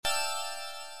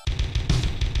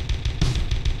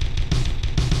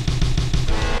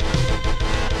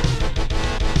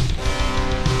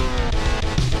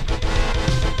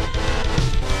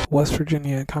West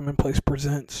Virginia Commonplace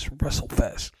presents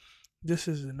WrestleFest. This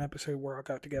is an episode where I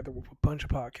got together with a bunch of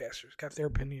podcasters, got their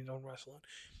opinions on wrestling,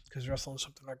 because wrestling is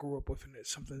something I grew up with and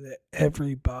it's something that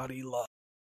everybody loves.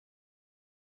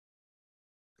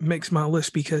 Makes my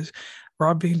list because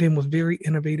Rob Van Dam was very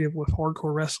innovative with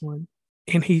hardcore wrestling,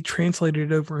 and he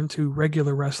translated it over into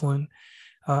regular wrestling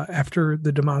after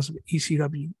the demise of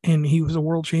ECW, and he was a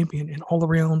world champion. And all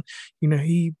around,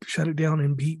 he shut it down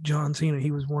and beat John Cena.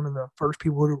 He was one of the first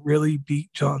people to really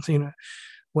beat John Cena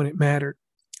when it mattered.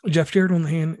 Jeff Jarrett, on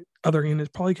the other hand, is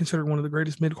probably considered one of the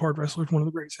greatest mid-card wrestlers, one of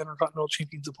the greatest Intercontinental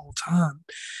champions of all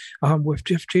time. With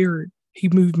Jeff Jarrett, he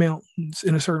moved mountains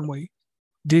in a certain way.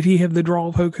 Did he have the draw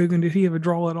of Hulk Hogan? Did he have a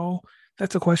draw at all?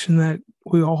 That's a question that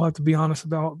we all have to be honest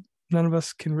about. None of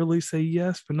us can really say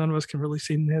yes, but none of us can really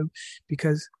say no,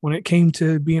 because when it came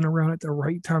to being around at the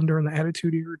right time during the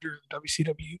Attitude Era, during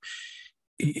WCW,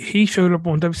 he showed up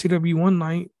on WCW one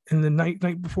night, and the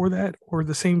night before that, or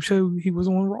the same show, he was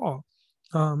on Raw.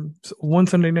 So one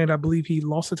Sunday night, I believe he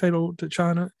lost the title to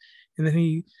China, and then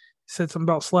he said something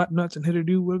about slap nuts and hit a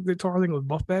dude with a guitar. I think it was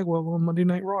Buff Bagwell on Monday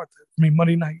Night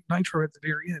Nitro at the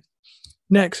very end.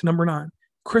 Next, number 9.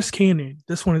 Chris Kanyon.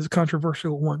 This one is a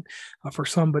controversial one for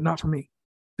some, but not for me.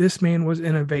 This man was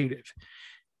innovative.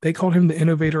 They called him the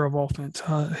innovator of offense.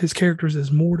 His characters as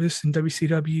Mortis in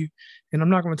WCW, and I'm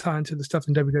not going to tie into the stuff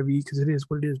in WWE because it is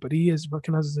what it is, but he is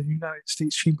recognized as a United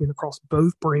States champion across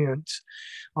both brands.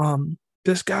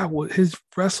 This guy, his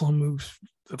wrestling moves,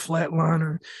 the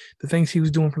flatliner, the things he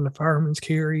was doing from the fireman's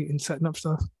carry and setting up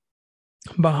stuff.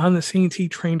 Behind the scenes, he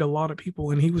trained a lot of people,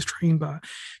 and he was trained by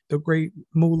the great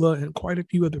Moolah and quite a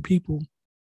few other people.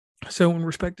 So in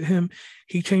respect to him,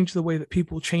 he changed the way that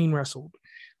people chain wrestled.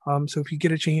 So if you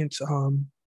get a chance,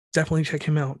 definitely check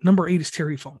him out. Number 8 is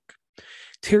Terry Funk.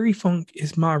 Terry Funk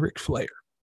is my Ric Flair.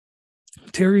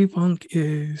 Terry Funk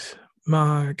is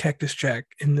my Cactus Jack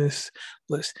in this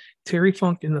list. Terry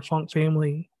Funk and the Funk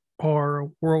family are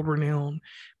world renowned,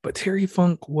 but Terry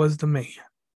Funk was the man.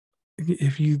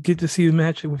 If you get to see the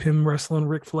match with him wrestling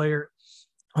Ric Flair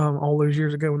all those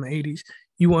years ago in the 80s,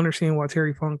 you will understand why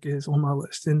Terry Funk is on my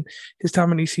list. And his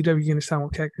time in ECW and his time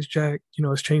with Cactus Jack,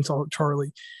 his Chainsaw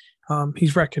Charlie,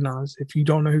 he's recognized. If you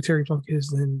don't know who Terry Funk is,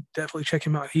 then definitely check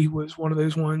him out. He was one of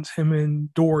those ones, him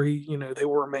and Dory, they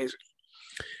were amazing.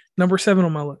 Number 7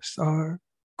 on my list,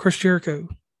 Chris Jericho.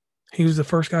 He was the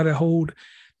first guy to hold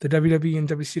the WWE and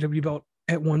WCW belt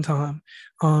at one time.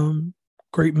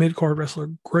 Great mid-card wrestler,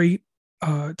 great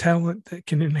talent that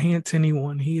can enhance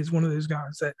anyone. He is one of those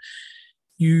guys that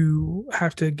you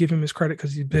have to give him his credit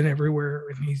because he's been everywhere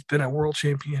and he's been a world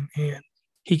champion, and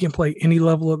he can play any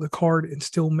level of the card and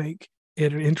still make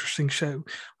it an interesting show.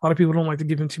 A lot of people don't like to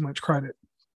give him too much credit.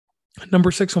 Number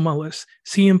 6 on my list,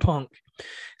 CM Punk.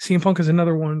 CM Punk is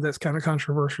another one that's kind of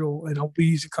controversial, and I'll be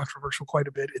using controversial quite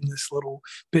a bit in this little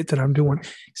bit that I'm doing.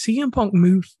 CM Punk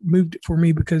moved it for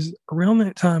me because around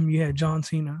that time you had John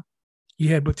Cena, you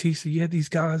had Batista, you had these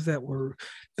guys that were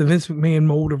the Vince McMahon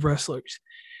mold of wrestlers.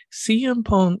 CM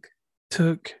Punk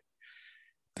took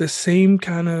the same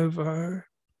kind of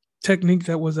technique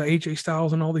that was AJ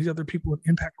Styles and all these other people in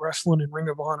Impact Wrestling and Ring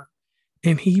of Honor,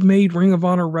 and he made Ring of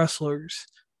Honor wrestlers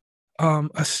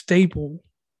a staple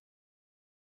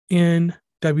in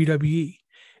WWE.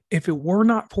 If it were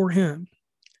not for him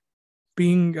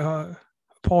being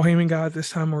Paul Heyman guy at this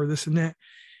time or this and that,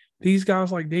 these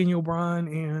guys like Daniel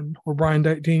Bryan or Bryan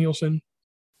Danielson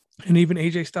and even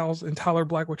AJ Styles and Tyler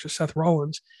Black, which is Seth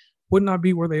Rollins, would not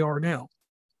be where they are now.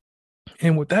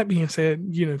 And with that being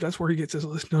said, that's where he gets his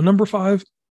list. Now, number 5,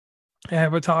 I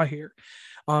have a tie here.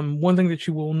 One thing that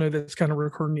you will know that's kind of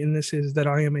recurring in this is that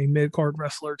I am a mid-card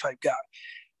wrestler type guy.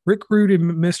 Rick Rude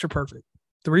and Mr. Perfect.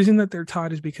 The reason that they're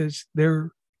tied is because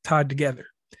they're tied together.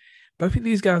 Both of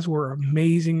these guys were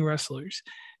amazing wrestlers.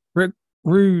 Rick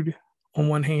Rude, on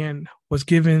one hand, was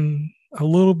given a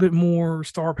little bit more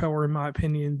star power, in my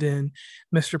opinion, than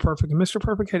Mr. Perfect. And Mr.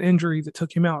 Perfect had injury that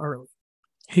took him out early.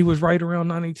 He was right around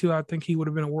 92. I think he would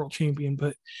have been a world champion,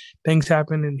 but things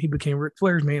happened and he became Ric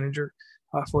Flair's manager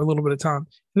for a little bit of time.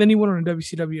 And then he went on to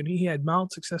WCW and he had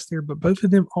mild success there, but both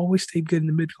of them always stayed good in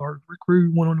the mid-card. Rick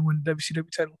Rude went on to win the WCW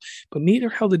title, but neither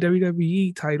held the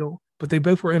WWE title, but they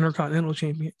both were Intercontinental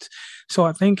champions. So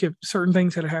I think if certain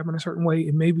things had happened a certain way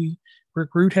and maybe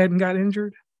Rick Rude hadn't got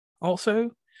injured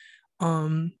also,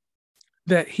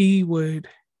 that he would,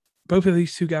 both of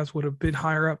these two guys would have been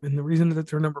higher up. And the reason that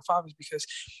they're number 5 is because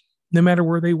no matter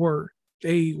where they were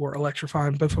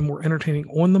electrifying. Both of them were entertaining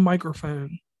on the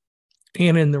microphone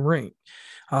and in the ring.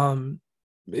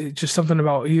 It's just something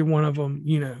about either one of them,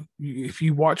 if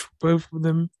you watch both of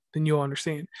them, then you'll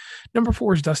understand. Number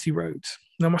 4 is Dusty Rhodes.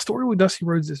 Now, my story with Dusty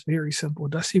Rhodes is very simple.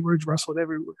 Dusty Rhodes wrestled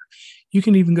everywhere. You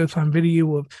can even go find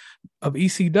video of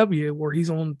ECW where he's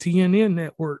on TNN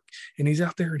network and he's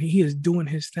out there and he is doing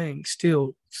his thing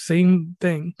still. Same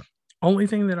thing. Only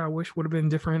thing that I wish would have been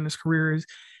different in his career is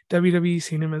WWE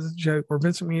seen him as a joke, or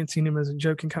Vince McMahon seen him as a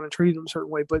joke and kind of treated him a certain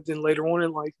way. But then later on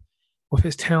in life, with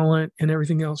his talent and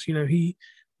everything else, he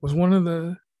was one of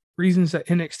the reasons that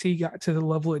NXT got to the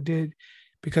level it did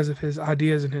because of his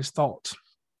ideas and his thoughts.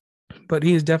 But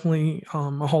he is definitely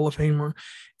a Hall of Famer.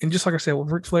 And just like I said,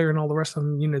 with Ric Flair and all the rest of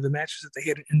them, the matches that they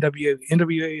had in NWA,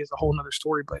 NWA is a whole nother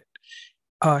story.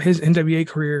 But his NWA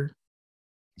career,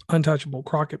 untouchable.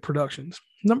 Crockett Productions.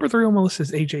 Number 3 on my list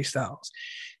is AJ Styles.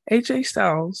 AJ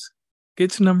Styles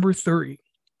gets number 3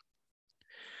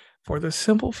 for the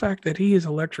simple fact that he is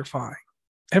electrifying.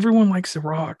 Everyone likes The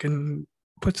Rock and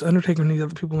puts Undertaker and these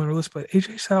other people on their list, but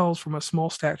AJ Styles, from a small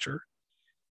stature,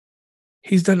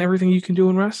 he's done everything you can do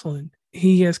in wrestling.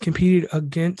 He has competed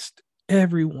against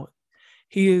everyone.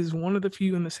 He is one of the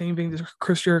few in the same vein as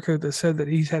Chris Jericho that said that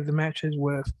he's had the matches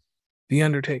with The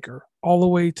Undertaker, all the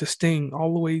way to Sting,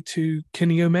 all the way to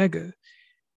Kenny Omega.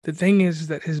 The thing is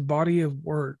that his body of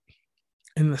work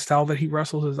and the style that he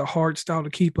wrestles is a hard style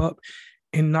to keep up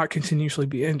and not continuously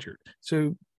be injured.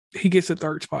 So he gets a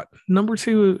 3rd spot. Number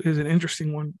 2 is an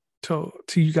interesting one to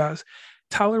you guys.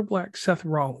 Tyler Black, Seth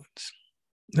Rollins.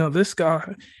 Now, this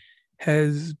guy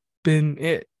has been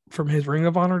it from his Ring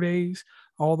of Honor days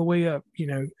all the way up.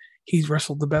 He's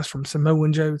wrestled the best from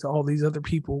Samoa Joe to all these other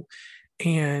people.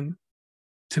 And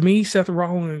to me, Seth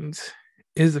Rollins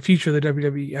is the future of the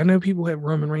WWE. I know people have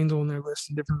Roman Reigns on their list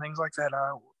and different things like that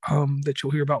that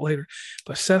you'll hear about later.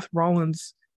 But Seth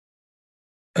Rollins,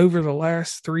 over the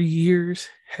last 3 years,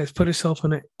 has put himself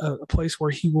in a place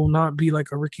where he will not be like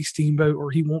a Ricky Steamboat,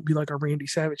 or he won't be like a Randy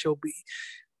Savage. He'll be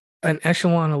an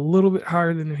echelon a little bit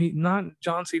higher than he, not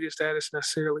John Cena status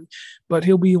necessarily, but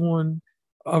he'll be on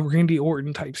a Randy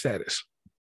Orton type status.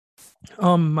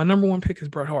 My number 1 pick is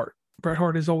Bret Hart. Bret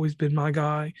Hart has always been my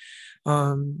guy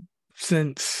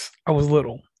since I was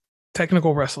little.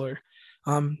 Technical wrestler.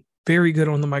 Very good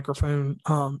on the microphone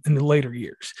in the later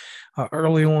years.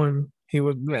 Early on, he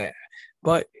was meh,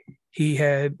 but he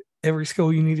had every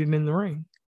skill you needed in the ring.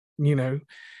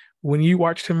 When you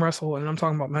watched him wrestle, and I'm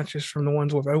talking about matches from the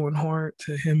ones with Owen Hart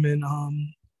to him and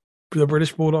the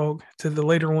British Bulldog to the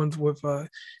later ones with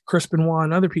Chris Benoit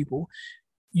and other people,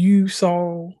 you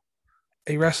saw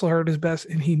a wrestler at his best,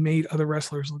 and he made other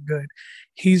wrestlers look good.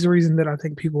 He's the reason that I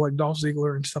think people like Dolph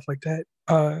Ziggler and stuff like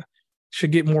that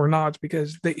should get more nods,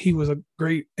 because he was a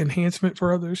great enhancement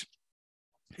for others,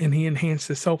 and he enhanced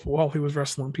himself while he was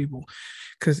wrestling people,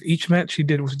 because each match he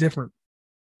did was different.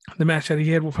 The match that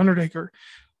he had with Undertaker,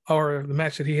 or the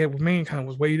match that he had with Mankind,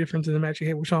 was way different than the match he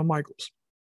had with Shawn Michaels.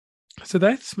 So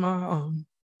that's my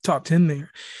top 10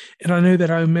 there. And I know that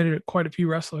I omitted quite a few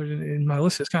wrestlers, and my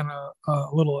list is kind of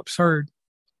a little absurd.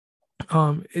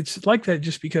 It's like that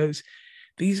just because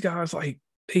these guys,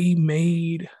 they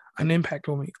made an impact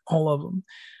on me, all of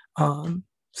them.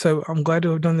 So I'm glad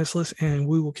to have done this list, and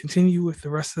we will continue with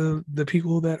the rest of the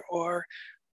people that are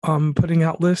putting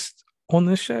out lists on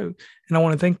this show. And I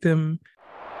want to thank them.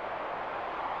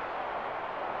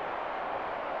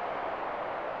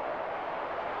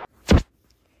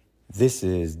 This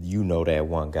is That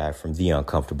One Guy from the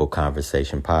Uncomfortable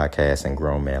Conversation Podcast and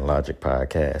Grown Man Logic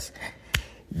Podcast,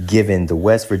 giving the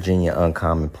West Virginia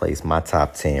Uncommon Place my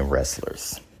top 10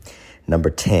 wrestlers. Number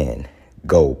 10,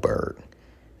 Goldberg.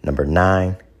 Number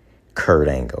 9, Kurt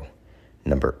Angle.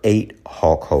 Number 8,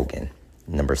 Hulk Hogan.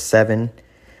 Number 7,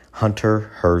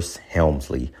 Hunter Hearst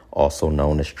Helmsley, also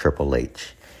known as Triple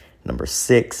H. Number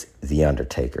 6, The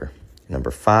Undertaker.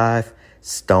 Number 5,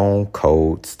 Stone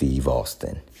Cold Steve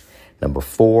Austin. Number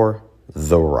 4,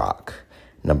 The Rock.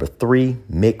 Number 3,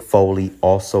 Mick Foley,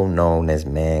 also known as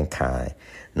Mankind.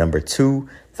 Number 2,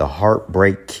 the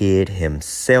Heartbreak Kid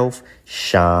himself,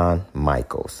 Shawn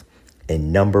Michaels.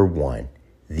 And number 1,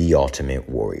 The Ultimate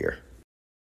Warrior.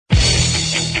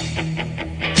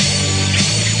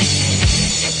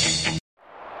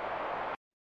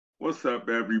 What's up,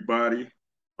 everybody?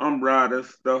 I'm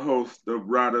Rodus, the host of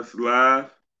Rodus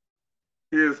Live.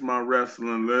 Here's my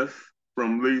wrestling list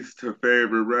from least to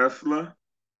favorite wrestler.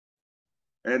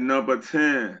 At number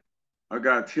 10, I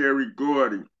got Terry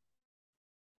Gordy.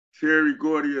 Terry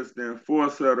Gordy is the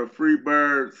enforcer of the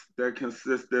Freebirds that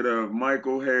consisted of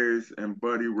Michael Hayes and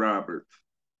Buddy Roberts.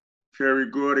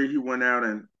 Terry Gordy, he went out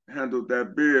and handled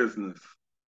that business,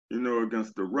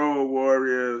 against the Road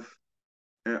Warriors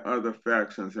and other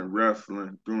factions in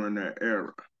wrestling during that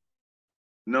era.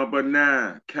 Number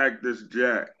 9, Cactus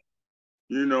Jack.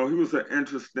 He was an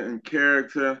interesting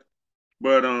character,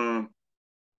 but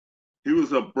He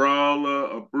was a brawler,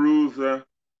 a bruiser,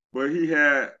 but he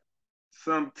had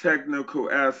some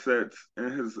technical assets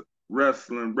in his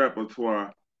wrestling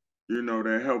repertoire,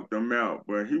 that helped him out.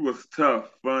 But he was tough,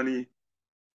 funny.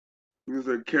 He was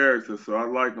a character, so I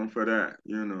like him for that.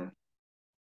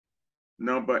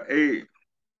 Number 8,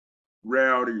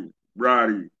 Roddy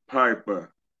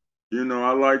Piper.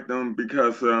 I liked him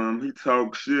because he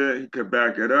talked shit, he could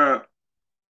back it up,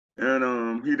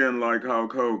 and he didn't like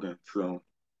Hulk Hogan, so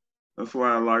that's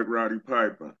why I like Roddy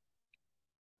Piper.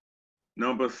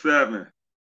 Number 7,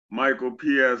 Michael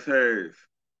P.S. Hayes.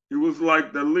 He was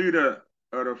like the leader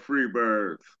of the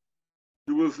Freebirds.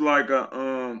 He was like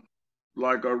a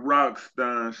rock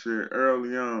star and shit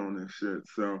early on and shit.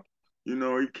 So, he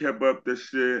kept up the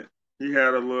shit. He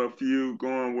had a little feud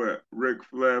going with Ric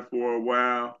Flair for a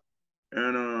while.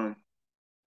 And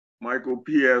Michael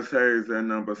P.S. Hayes at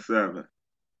number 7.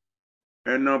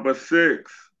 And number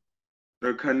 6,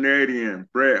 the Canadian,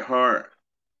 Bret Hart.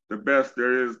 The best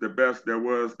there is, the best there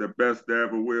was, the best there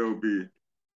ever will be.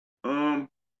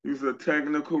 He was a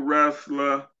technical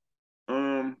wrestler.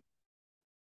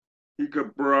 He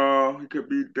could brawl, he could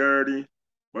be dirty,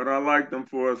 but I liked him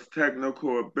for his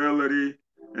technical ability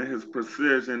and his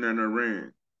precision in the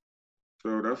ring.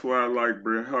 So that's why I like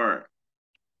Bret Hart.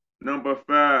 Number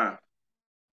 5,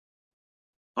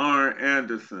 Arn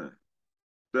Anderson,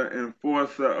 the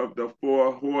enforcer of the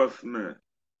Four Horsemen.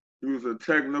 He was a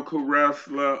technical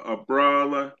wrestler, a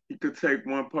brawler. He could take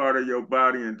one part of your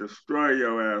body and destroy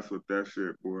your ass with that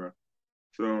shit, boy.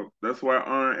 So that's why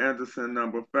Arn Anderson,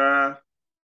 number 5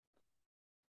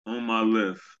 on my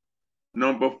list.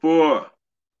 Number 4,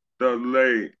 the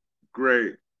late,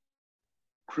 great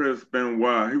Chris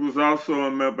Benoit. He was also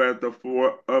a member of the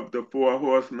Four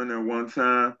Horsemen at one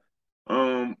time.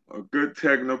 A good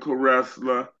technical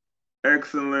wrestler,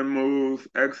 excellent moves,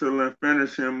 excellent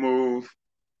finishing moves.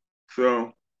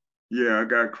 So, yeah, I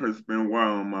got Chris Benoit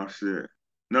on my shit.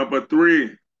 Number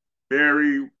 3,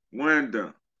 Barry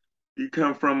Windham. He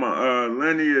come from a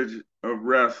lineage of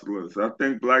wrestlers. I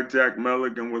think Blackjack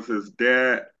Mulligan was his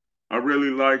dad. I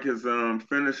really like his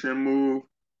finishing move,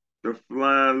 the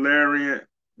flying lariat.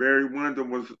 Barry Windham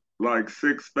was like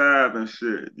 6'5" and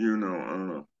shit.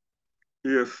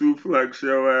 He'll suplex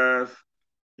your ass.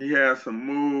 He had some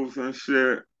moves and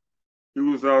shit. He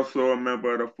was also a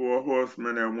member of the Four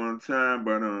Horsemen at one time,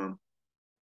 but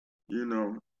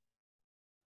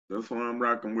that's why I'm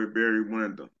rocking with Barry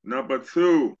Windham. Number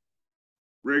 2,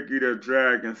 Ricky the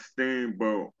Dragon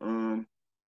Steamboat. I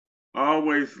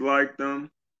always liked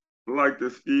him. I like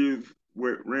this feud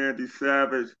with Randy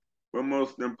Savage, but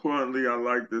most importantly, I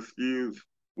like this feud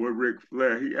with Ric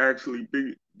Flair. He actually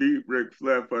beat Ric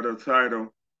Flair for the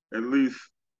title at least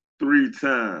 3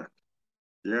 times.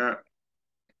 Yeah.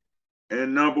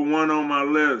 And number 1 on my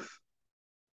list,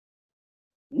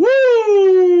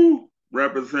 woo!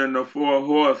 Representing the Four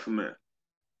Horsemen,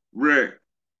 Ric,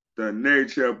 the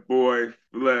Nature Boy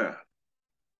Flair.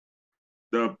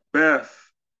 The best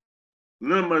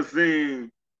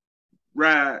limousine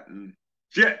riding,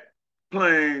 jet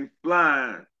plane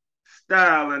flying,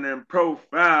 styling and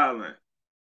profiling.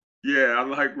 Yeah, I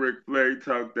like Ric Flair. He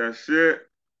talk that shit.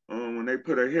 When they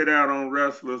put a hit out on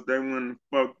wrestlers, they wouldn't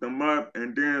fuck them up.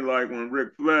 And then, like when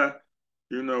Ric Flair,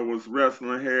 was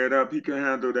wrestling head up, he could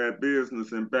handle that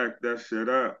business and back that shit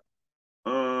up.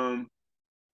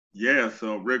 Yeah,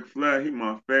 so Ric Flair, he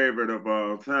my favorite of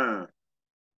all time.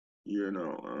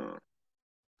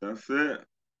 That's it.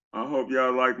 I hope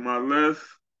y'all like my list.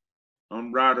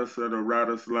 I'm Rodis of the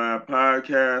Rodis Live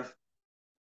Podcast.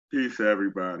 Peace,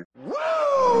 everybody.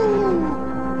 Woo!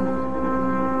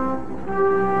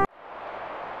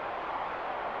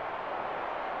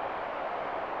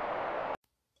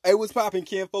 Hey, what's poppin',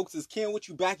 Ken, folks? It's Ken with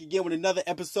you back again with another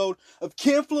episode of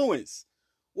Kenfluence.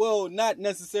 Well, not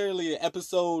necessarily an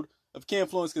episode of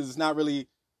Kenfluence because it's not really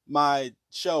my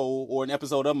show or an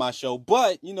episode of my show,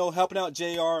 but, helping out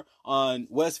JR on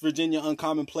West Virginia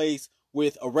Uncommon Place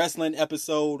with a wrestling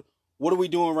episode. What are we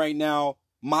doing right now?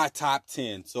 My top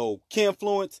 10. So,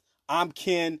 Kenfluence, I'm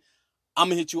Ken. I'm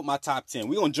going to hit you with my top 10.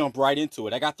 We're going to jump right into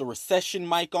it. I got the recession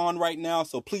mic on right now,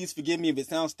 so please forgive me if it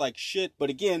sounds like shit. But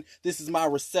again, this is my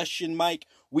recession mic.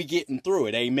 We getting through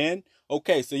it, amen?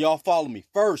 Okay, so y'all follow me.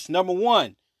 First, number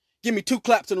 1, give me 2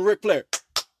 claps on the Ric Flair.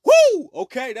 Woo!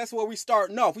 Okay, that's where we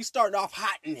starting off. We starting off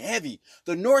hot and heavy.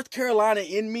 The North Carolina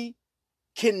in me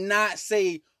cannot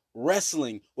say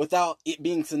wrestling without it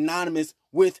being synonymous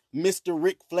with Mr.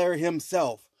 Ric Flair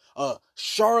himself.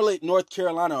 Charlotte, North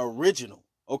Carolina original,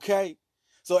 okay?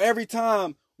 So every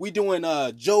time we doing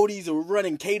Jodies or we're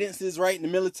running cadences right in the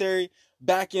military,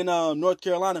 back in North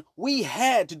Carolina, we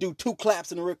had to do 2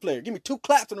 claps in the Ric Flair. Give me 2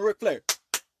 claps in the Ric Flair.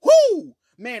 Woo!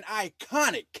 Man,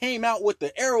 iconic. Came out with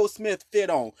the Aerosmith fit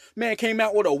on. Man, came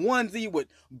out with a onesie with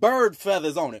bird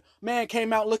feathers on it. Man,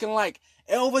 came out looking like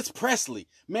Elvis Presley.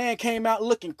 Man, came out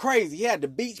looking crazy. He had the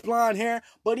beach blonde hair,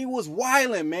 but he was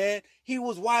wilding, man. He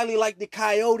was wily like the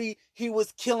Coyote. He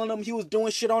was killing them. He was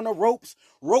doing shit on the ropes.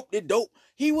 Roped it dope.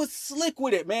 He was slick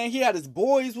with it, man. He had his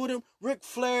boys with him. Ric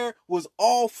Flair was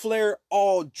all flair,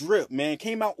 all drip, man.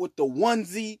 Came out with the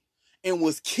onesie and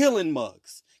was killing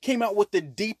mugs. Came out with the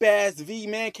deep ass V,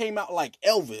 man. Came out like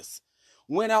Elvis.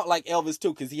 Went out like Elvis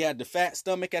too, because he had the fat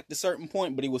stomach at the certain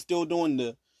point, but he was still doing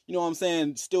the, you know what I'm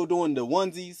saying? Still doing the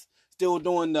onesies. Still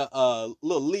doing the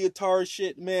little leotard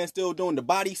shit, man. Still doing the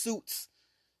bodysuits.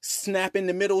 Snap in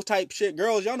the middle type shit.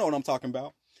 Girls, y'all know what I'm talking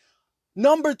about.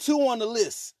 Number 2 on the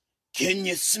list. Can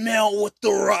you smell what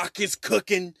The Rock is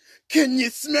cooking? Can you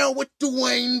smell what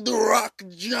Dwayne The Rock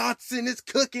Johnson is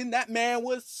cooking? That man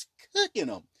was cooking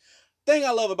them. Thing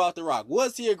I love about The Rock,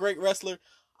 was he a great wrestler?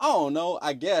 I don't know,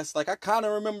 I guess. Like, I kind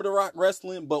of remember The Rock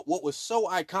wrestling, but what was so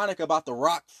iconic about The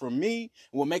Rock for me,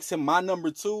 what makes him my number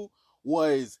 2,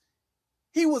 was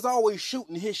he was always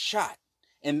shooting his shot.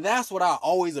 And that's what I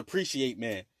always appreciate,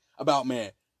 man, about,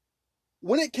 man.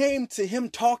 When it came to him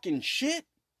talking shit,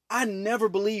 I never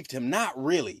believed him, not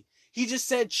really. He just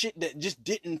said shit that just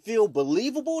didn't feel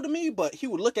believable to me, but he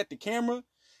would look at the camera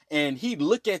and he'd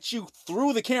look at you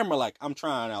through the camera like, I'm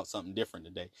trying out something different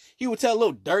today. He would tell a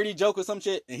little dirty joke or some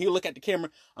shit, and he would look at the camera,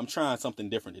 I'm trying something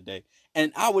different today.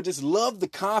 And I would just love the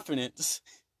confidence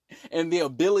and the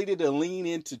ability to lean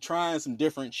into trying some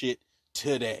different shit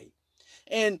today.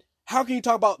 And how can you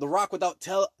talk about The Rock without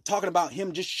talking about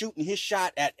him just shooting his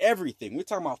shot at everything? We're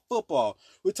talking about football.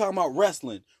 We're talking about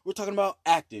wrestling. We're talking about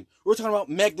acting. We're talking about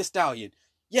Meg Thee Stallion.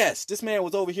 Yes, this man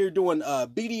was over here doing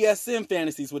BDSM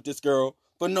fantasies with this girl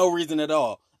for no reason at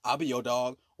all. I'll be your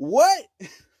dog. What?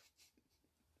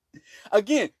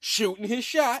 Again, shooting his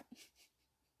shot,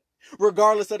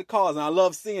 regardless of the cause. And I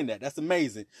love seeing that. That's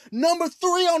amazing. Number 3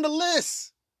 on the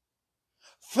list.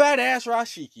 Fat ass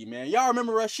Rashiki, man. Y'all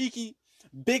remember Rashiki?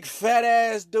 Big fat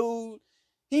ass dude.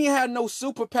 He ain't had no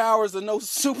superpowers or no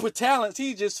super talents.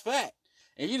 He just fat.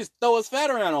 And he just throw his fat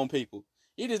around on people.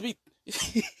 He just be...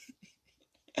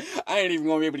 I ain't even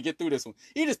gonna be able to get through this one.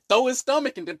 He just throw his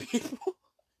stomach into people.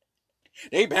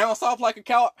 They bounce off like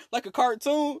a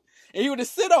cartoon, and he would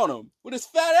just sit on them with his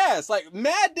fat ass, like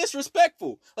mad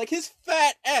disrespectful, like his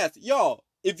fat ass. Y'all,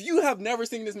 if you have never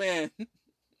seen this man,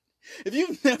 if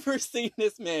you've never seen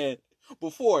this man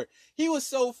before, he was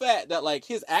so fat that like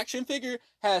his action figure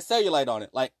has cellulite on it.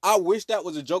 Like, I wish that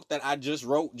was a joke that I just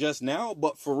wrote just now,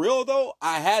 but for real though,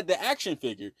 I had the action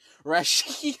figure.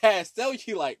 Rashiki has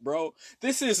cellulite, bro.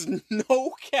 This is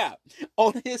no cap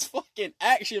on his fucking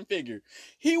action figure.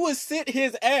 He would sit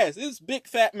his ass, this big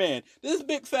fat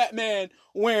man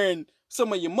wearing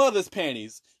some of your mother's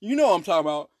panties. You know what I'm talking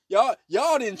about.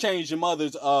 Y'all didn't change your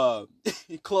mother's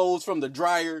clothes from the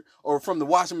dryer or from the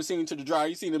washing machine to the dryer.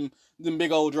 You see them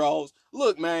big old drawers.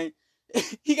 Look, man,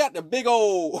 he got the big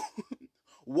old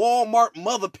Walmart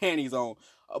mother panties on,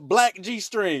 a black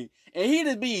G-string, and he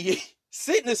just be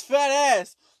sitting his fat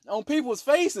ass on people's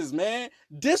faces, man.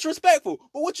 Disrespectful.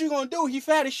 But what you gonna do? He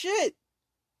fat as shit.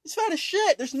 He's fat as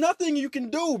shit. There's nothing you can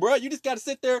do, bro. You just gotta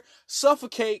sit there,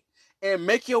 suffocate, and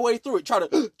make your way through it. Try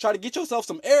to get yourself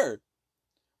some air.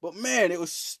 But man, it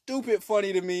was stupid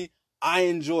funny to me. I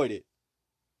enjoyed it.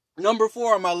 Number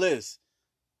 4 on my list.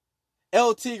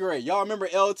 El Tigre. Y'all remember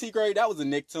El Tigre? That was a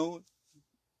Nicktoon.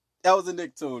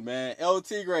 Man. El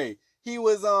Tigre. He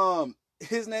was,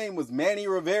 his name was Manny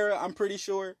Rivera, I'm pretty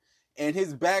sure. And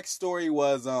his backstory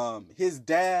was, his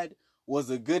dad was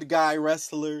a good guy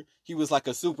wrestler. He was like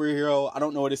a superhero. I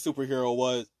don't know what his superhero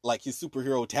was, like his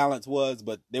superhero talents was,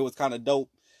 but they was kind of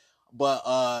dope.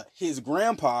 But, his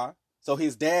grandpa, so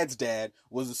his dad's dad,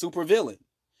 was a super villain.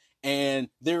 And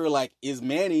they were like, is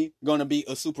Manny going to be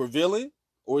a super villain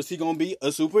or is he going to be a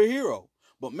superhero?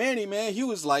 But Manny, man, he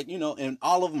was like, you know, and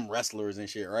all of them wrestlers and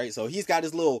shit, right? So he's got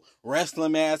his little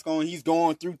wrestling mask on. He's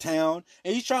going through town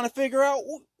and he's trying to figure out,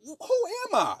 who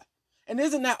am I? And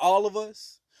isn't that all of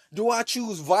us? Do I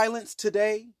choose violence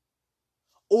today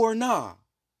or nah?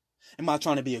 Am I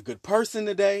trying to be a good person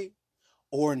today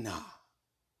or nah?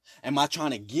 Am I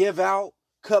trying to give out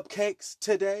cupcakes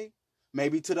today?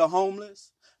 Maybe to the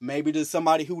homeless, maybe to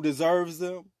somebody who deserves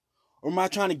them. Or am I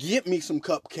trying to get me some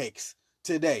cupcakes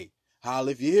today?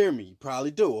 Holla if you hear me. You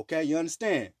probably do, okay? You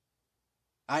understand?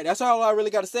 All right, that's all I really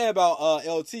got to say about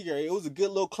El Tigre. It was a good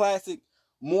little classic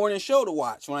morning show to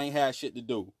watch when I ain't had shit to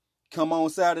do. Come on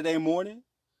Saturday morning,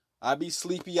 I be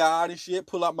sleepy-eyed and shit,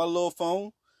 pull out my little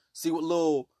phone, see what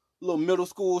little middle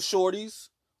school shorties,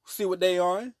 see what they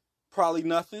on. Probably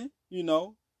nothing, you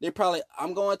know. They probably,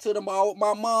 I'm going to the mall with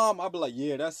my mom. I'll be like,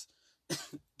 yeah,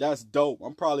 that's dope.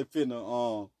 I'm probably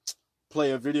finna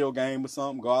play a video game or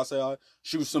something. Go outside,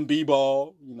 shoot some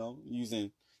b-ball, you know,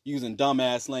 using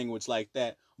dumbass language like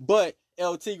that. But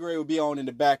El Tigre will be on in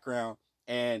the background,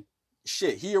 and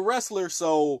shit, he a wrestler,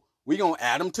 so we gonna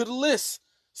add him to the list.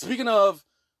 Speaking of,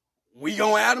 we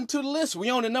gonna add him to the list. We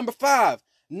on to number 5.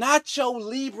 Nacho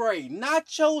Libre.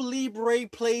 Nacho Libre,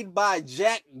 played by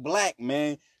Jack Black,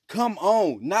 man. Come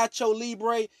on. Nacho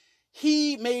Libre,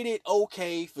 he made it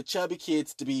okay for chubby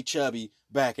kids to be chubby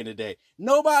back in the day.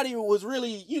 Nobody was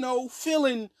really, you know,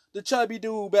 feeling the chubby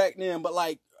dude back then, but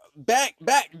like back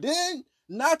then,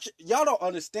 y'all don't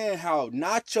understand how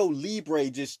Nacho Libre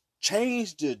just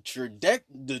changed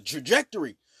the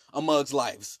trajectory amongst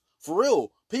lives. For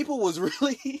real. People was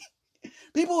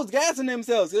gassing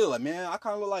themselves. They were like, man, I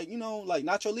kind of look like, you know, like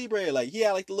Nacho Libre. Like, he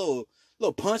had like the little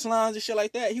punchlines and shit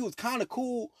like that. He was kind of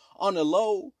cool on the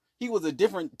low. He was a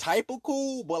different type of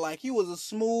cool, but like, he was a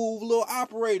smooth little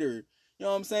operator. You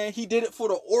know what I'm saying? He did it for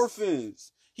the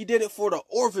orphans. He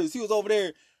was over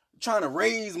there trying to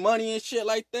raise money and shit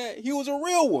like that. He was a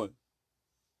real one.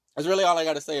 That's really all I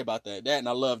got to say about that. And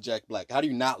I love Jack Black. How do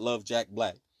you not love Jack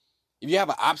Black? If you have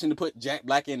an option to put Jack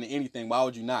Black into anything, why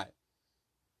would you not?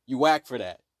 You whack for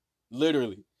that.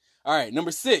 Literally. All right,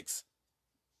 number 6.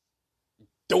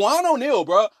 Dewan O'Neal,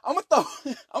 bro. I'm gonna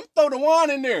throw Dewan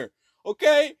in there.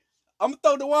 Okay? I'm gonna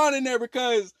throw Dewan in there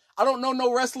because I don't know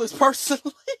no wrestlers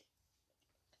personally.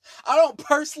 I don't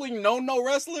personally know no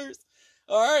wrestlers.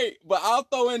 All right, but I'll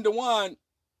throw in Dewan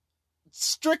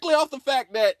strictly off the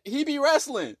fact that he be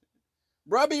wrestling.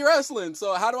 Bruh be wrestling.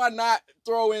 So how do I not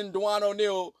throw in Dewan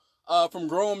O'Neal from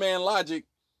Grown Man Logic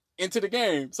into the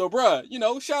game? So, bruh, you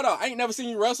know, shout out. I ain't never seen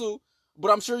you wrestle,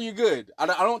 but I'm sure you're good. I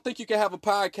don't think you can have a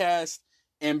podcast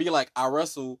and be like, I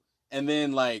wrestle, and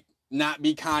then like not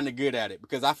be kind of good at it,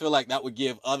 because I feel like that would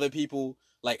give other people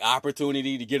like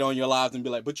opportunity to get on your lives and be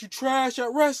like, but you trash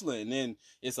at wrestling. And then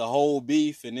it's a whole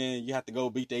beef, and then you have to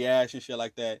go beat their ass and shit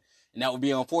like that. And that would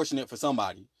be unfortunate for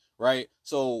somebody, right?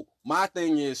 So my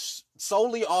thing is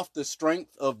solely off the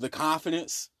strength of the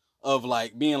confidence of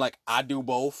like being like, I do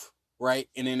both, right?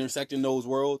 And intersecting those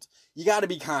worlds, you got to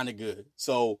be kind of good.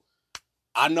 So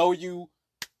I know you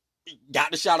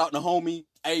got to shout out the homie.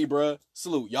 Hey, bruh,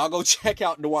 salute. Y'all go check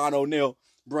out Dewan O'Neal,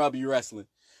 bruh, be wrestling.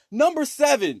 Number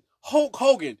 7, Hulk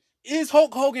Hogan. Is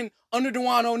Hulk Hogan under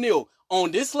Dewan O'Neal? On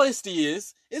this list he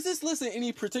is. Is this list in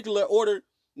any particular order?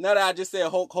 Now that I just said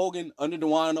Hulk Hogan under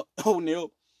Dewan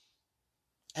O'Neal,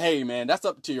 hey, man, that's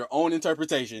up to your own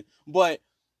interpretation. But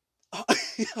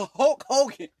Hulk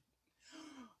Hogan,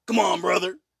 come on,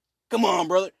 brother.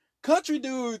 Country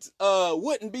dudes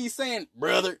wouldn't be saying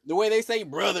brother the way they say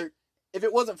brother if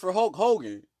it wasn't for Hulk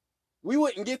Hogan. We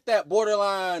wouldn't get that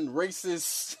borderline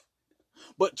racist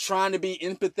but trying to be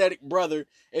empathetic brother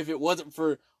if it wasn't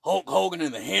for Hulk Hogan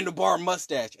and the handlebar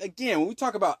mustache. Again, when we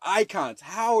talk about icons,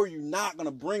 how are you not going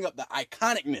to bring up the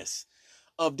iconicness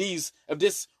of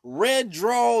this red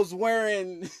draws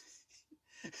wearing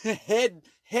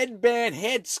headband,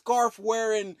 headscarf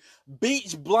wearing,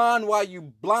 beach blonde while you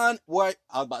blonding.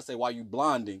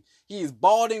 He's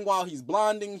balding while he's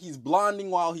blonding. He's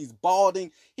blonding while he's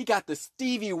balding. He got the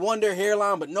Stevie Wonder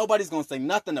hairline, but nobody's going to say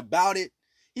nothing about it.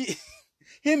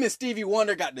 Him and Stevie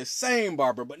Wonder got the same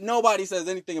barber, but nobody says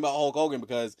anything about Hulk Hogan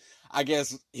because I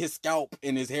guess his scalp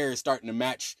and his hair is starting to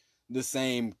match the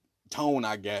same tone,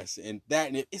 I guess. And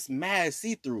it's mad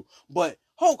see-through. But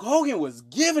Hulk Hogan was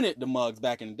giving it to mugs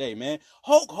back in the day, man.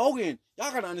 Hulk Hogan,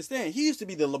 y'all gotta understand, he used to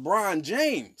be the LeBron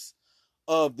James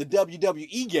of the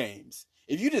WWE games.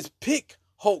 If you just pick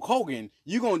Hulk Hogan,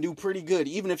 you're gonna do pretty good,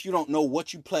 even if you don't know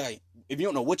what you play. If you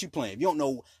don't know what you're playing, if you don't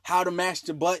know how to mash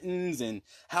the buttons and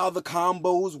how the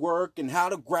combos work and how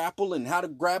to grapple and how to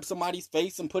grab somebody's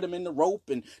face and put them in the rope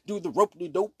and do the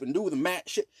rope-de-dope and do the mat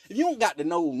shit. If you don't got to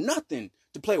know nothing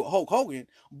to play with Hulk Hogan,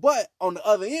 but on the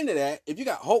other end of that, if you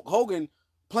got Hulk Hogan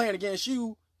playing against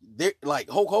you, like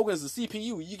Hulk Hogan's the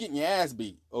CPU, you getting your ass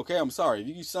beat. Okay, I'm sorry. If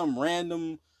you use some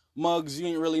random mugs you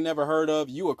ain't really never heard of,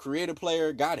 you a creative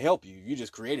player, God help you. You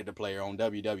just created a player on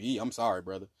WWE. I'm sorry,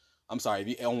 brother. I'm sorry, if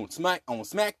you on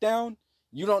SmackDown,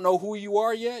 you don't know who you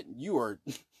are yet. You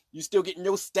still getting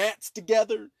your stats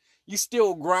together. You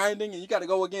still grinding, and you got to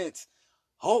go against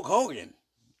Hulk Hogan.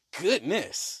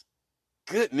 Goodness.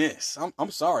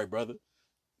 I'm sorry, brother.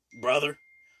 Who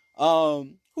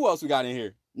else we got in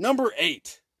here? Number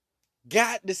 8.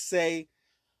 Got to say,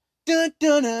 dun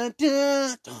dun dun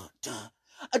dun dun dun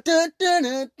dun dun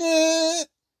dun dun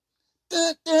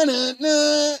dun dun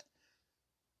dun.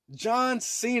 John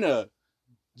Cena.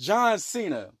 John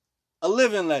Cena, a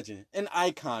living legend, an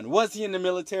icon. Was he in the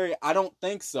military? I don't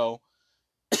think so.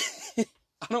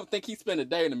 I don't think he spent a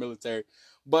day in the military.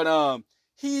 But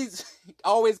he's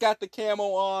always got the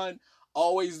camo on,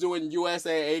 always doing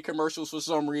USAA commercials for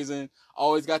some reason,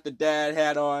 always got the dad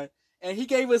hat on. And he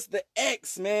gave us the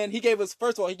X, man. He gave us,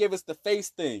 first of all, he gave us the face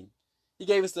thing. He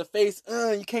gave us the face,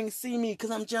 you can't see me because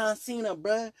I'm John Cena,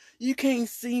 bruh. You can't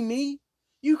see me.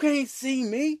 You can't see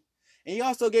me. And he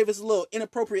also gave us a little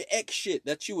inappropriate X shit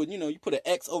that you would, you put an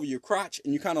X over your crotch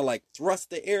and you kind of like thrust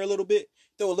the air a little bit.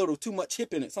 Throw a little too much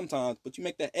hip in it sometimes, but you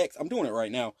make that X. I'm doing it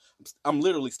right now. I'm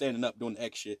literally standing up doing the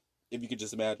X shit, if you could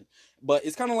just imagine. But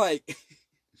it's kind of like,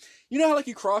 you know how like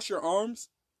you cross your arms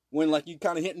when like you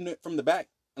kind of hitting it from the back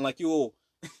and like you'll,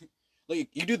 like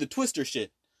you do the twister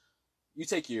shit. You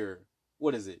take your,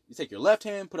 you take your left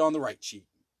hand, put it on the right cheek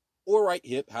or right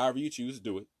hip, however you choose to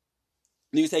do it.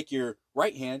 Then you take your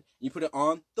right hand, you put it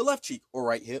on the left cheek or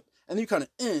right hip, and then you kind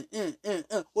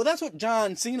of, Well, that's what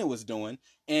John Cena was doing.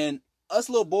 And us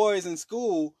little boys in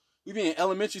school, we be in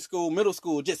elementary school, middle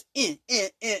school, just, and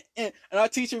our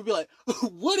teacher would be like,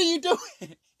 what are you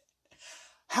doing?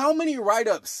 How many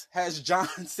write-ups has John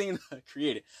Cena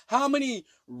created? How many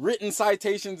written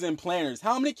citations and planners?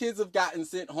 How many kids have gotten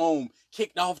sent home,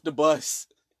 kicked off the bus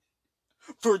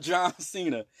for John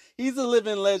Cena? He's a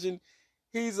living legend.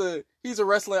 He's a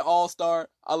wrestling all-star.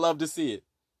 I love to see it.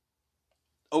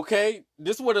 Okay,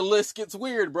 this is where the list gets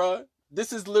weird, bro.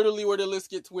 This is literally where the list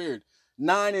gets weird.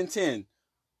 9 and 10.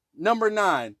 Number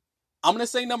 9. I'm going to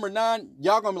say number 9.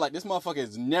 Y'all going to be like, this motherfucker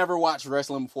has never watched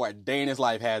wrestling before a day in his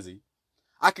life, has he?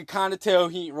 I could kind of tell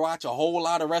he watched a whole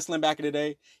lot of wrestling back in the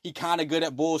day. He kind of good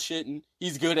at bullshitting.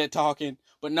 He's good at talking.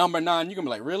 But number 9, you're going to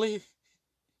be like, really?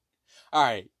 All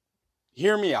right.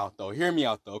 Hear me out, though.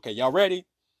 Okay, y'all ready?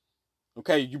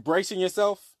 Okay, you bracing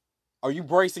yourself? Are you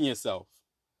bracing yourself?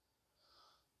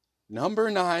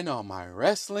 Number 9 on my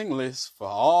wrestling list for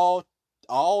all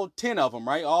 10 of them,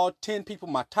 right? All 10 people,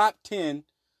 my top 10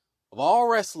 of all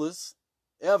wrestlers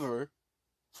ever,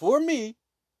 for me,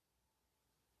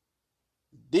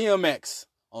 DMX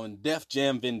on Def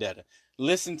Jam Vendetta.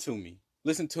 Listen to me.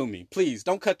 Please,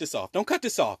 don't cut this off.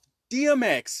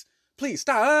 DMX, please,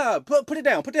 stop. Put it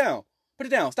down.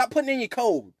 Stop putting in your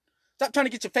code. Stop trying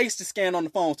to get your face to scan on the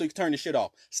phone so you can turn the shit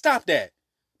off. Stop that.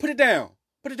 Put it down.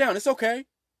 It's okay.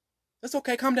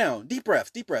 Calm down. Deep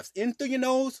breaths. In through your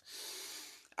nose,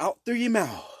 out through your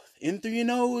mouth. In through your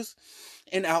nose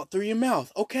and out through your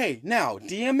mouth. Okay, now,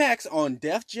 DMX on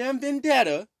Def Jam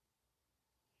Vendetta,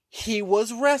 he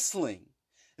was wrestling.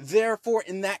 Therefore,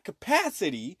 in that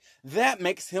capacity, that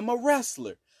makes him a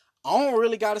wrestler. I don't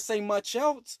really got to say much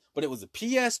else, but it was a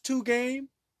PS2 game.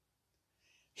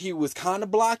 He was kind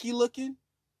of blocky looking.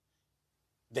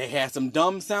 They had some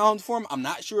dumb sounds for him. I'm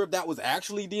not sure if that was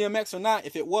actually DMX or not.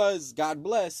 If it was, God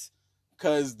bless,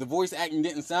 because the voice acting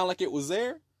didn't sound like it was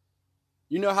there.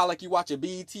 You know how like you watch a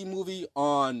BET movie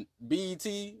on BET?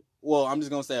 Well, I'm just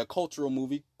going to say a cultural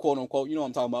movie, quote unquote. You know what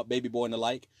I'm talking about, Baby Boy and the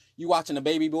Like. You watching a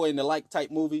Baby Boy and the Like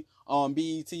type movie on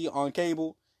BET, on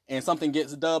cable, and something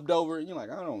gets dubbed over. And you're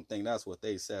like, I don't think that's what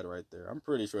they said right there. I'm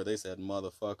pretty sure they said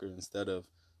motherfucker instead of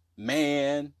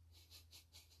man.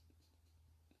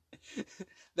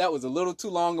 That was a little too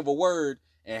long of a word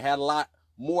and had a lot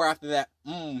more after that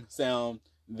sound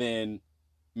than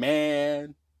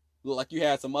man. Looked like you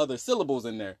had some other syllables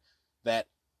in there that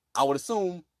I would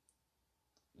assume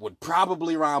would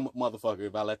probably rhyme with motherfucker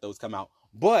if I let those come out.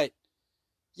 But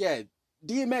yeah,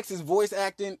 DMX's voice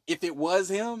acting, if it was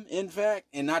him, in fact,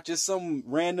 and not just some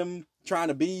random trying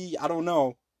to be, I don't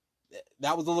know,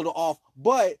 that was a little off.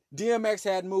 But DMX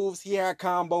had moves, he had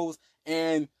combos,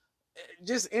 and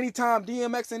just anytime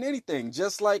DMX in anything,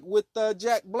 just like with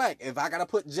Jack Black. If I gotta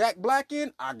put Jack Black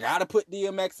in, I gotta put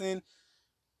DMX in.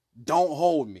 Don't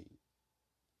hold me.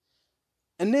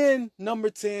 And then number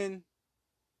 10,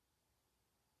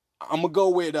 I'm gonna go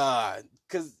with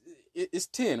cause it's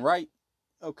 10, right?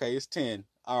 Okay, it's 10.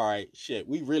 All right, shit,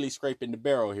 we really scraping the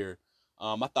barrel here.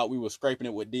 I thought we were scraping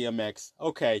it with DMX.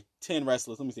 Okay, 10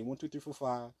 wrestlers. Let me see. 1, 2, 3, 4,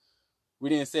 5. We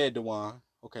didn't say Dewan.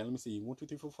 Okay, let me see. 1, 2,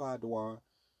 3, 4, 5. Dewan.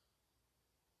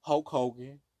 Hulk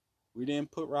Hogan. We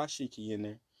didn't put Rashiki in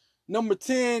there. Number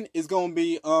 10 is gonna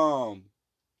be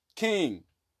King.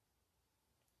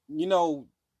 You know,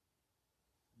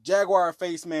 Jaguar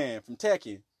face man from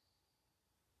Tekken.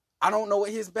 I don't know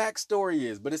what his backstory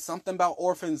is, but it's something about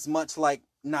orphans, much like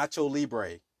Nacho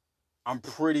Libre. I'm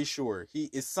pretty sure he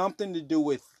is something to do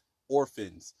with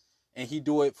orphans, and he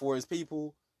do it for his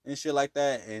people and shit like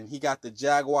that. And he got the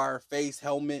Jaguar face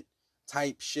helmet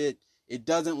type shit. it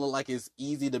doesn't look like it's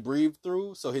easy to breathe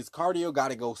through. So his cardio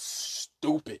got to go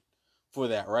stupid for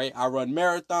that, right? I run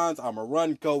marathons. I'm a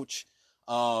run coach.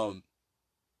 And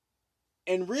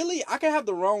really, I can have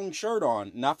the wrong shirt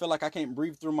on, and I feel like I can't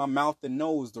breathe through my mouth and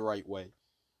nose the right way.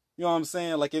 You know what I'm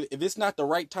saying? Like, if it's not the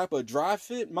right type of dry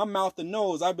fit, my mouth and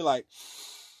nose, I'd be like,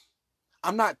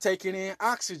 I'm not taking in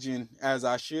oxygen as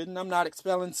I should, and I'm not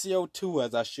expelling CO2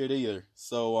 as I should either.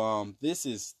 So, this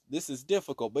is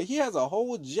difficult. But he has a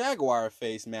whole Jaguar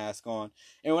face mask on.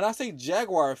 And when I say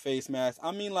Jaguar face mask,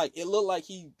 I mean, like, it looked like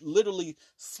he literally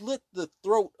slit the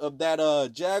throat of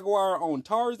that Jaguar on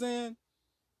Tarzan.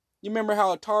 You remember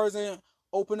how Tarzan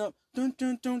opened up? Dun,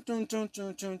 dun, dun, dun, dun,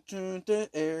 dun, dun, dun, the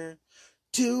air.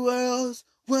 2 worlds,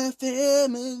 1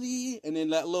 family. And then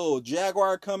that little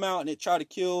Jaguar come out and it try to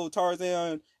kill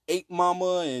Tarzan, ate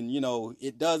mama, and, you know,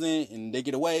 it doesn't, and they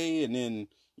get away, and then,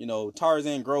 you know,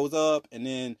 Tarzan grows up, and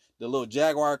then the little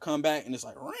Jaguar come back, and it's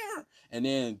like, Rawr! And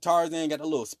then Tarzan got a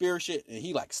little spear shit, and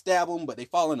he, like, stab them, but they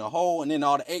fall in a hole, and then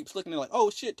all the apes looking, they're like, oh,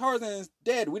 shit, Tarzan's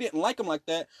dead. We didn't like him like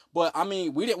that, but, I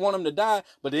mean, we didn't want him to die,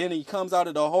 but then he comes out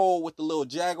of the hole with the little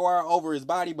Jaguar over his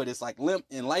body, but it's, like, limp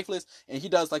and lifeless, and he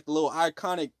does, like, the little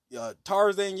iconic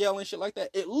Tarzan yell and shit like that.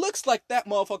 It looks like that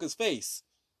motherfucker's face.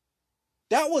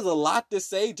 That was a lot to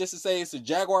say, just to say it's a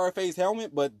Jaguar face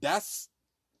helmet, but I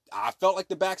felt like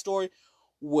the backstory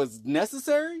was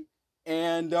necessary,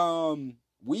 and,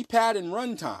 we pad in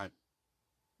runtime.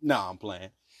 Nah, I'm playing.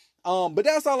 But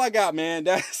that's all I got, man.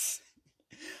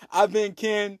 I've been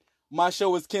Ken. My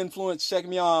show is Kenfluence. Check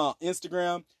me out on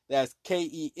Instagram. That's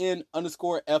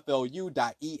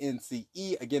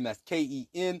KEN_FLU.ENCE. Again, that's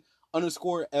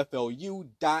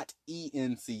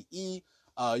KEN_FLU.ENCE. You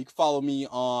can follow me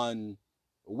on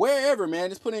wherever, man.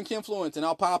 Just put in Kenfluence and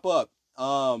I'll pop up.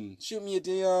 Shoot me a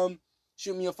DM,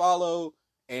 shoot me a follow,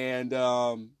 and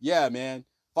yeah, man.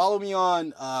 Follow me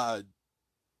on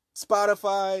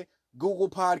Spotify, Google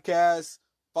Podcasts.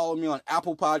 Follow me on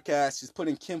Apple Podcasts. Just put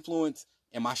in Kenfluence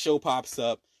and my show pops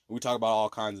up. And we talk about all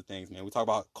kinds of things, man. We talk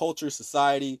about culture,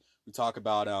 society. We talk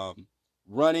about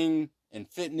running and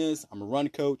fitness. I'm a run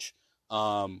coach.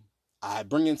 I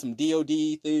bring in some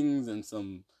DOD things and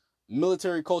some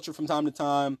military culture from time to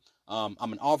time. I'm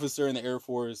an officer in the Air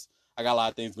Force. I got a lot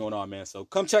of things going on, man. So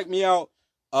come check me out.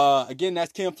 Again,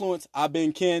 that's Kenfluence. I've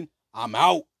been Ken. I'm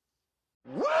out.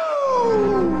 Woo!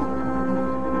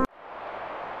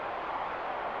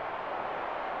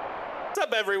 What's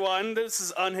up, everyone? This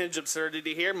is Unhinged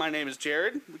Absurdity here. My name is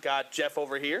Jared. We got Jeff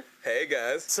over here. Hey,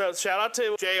 guys. So shout out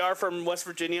to JR from West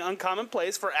Virginia Uncommon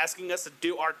Place for asking us to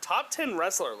do our top 10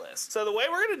 wrestler list. So the way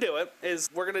we're going to do it is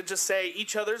we're going to just say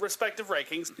each other's respective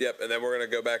rankings. Yep, and then we're going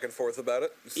to go back and forth about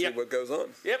it and see what goes on.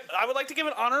 Yep, I would like to give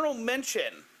an honorable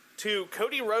mention to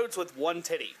Cody Rhodes with one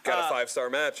titty. Got a 5-star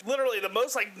match. Literally the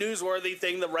most, like, newsworthy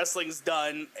thing the wrestling's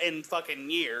done in fucking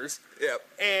years. Yep.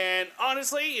 And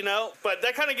honestly, you know, but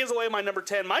that kind of gives away my number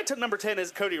 10. My number 10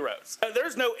 is Cody Rhodes.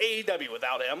 There's no AEW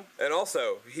without him. And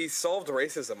also, he solved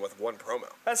racism with one promo.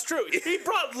 That's true. He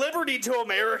brought liberty to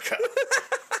America.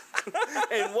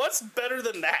 And what's better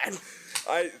than that?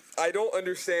 I don't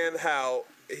understand how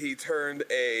he turned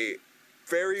a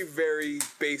very, very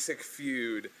basic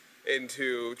feud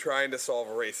into trying to solve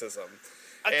racism.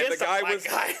 Against and the guy was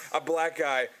a black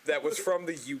guy that was from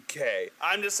the UK.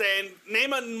 I'm just saying,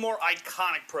 name a more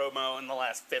iconic promo in the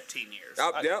last 15 years.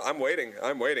 Yeah, I'm waiting.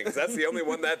 That's the only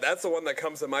one that's the one that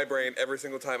comes to my brain every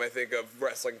single time I think of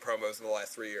wrestling promos in the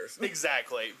last 3 years.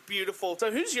 Exactly. Beautiful. So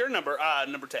who's your number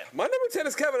 10? My number 10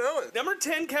 is Kevin Owens. Number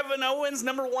 10, Kevin Owens.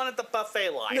 Number 1 at the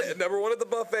buffet line. Number 1 at the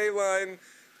buffet line.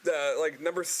 Like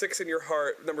number 6 in your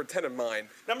heart, number 10 in mine.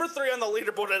 Number 3 on the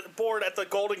leaderboard at the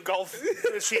Golden Golf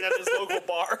machine at his local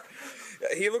bar.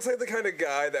 He looks like the kind of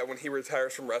guy that when he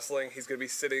retires from wrestling, he's going to be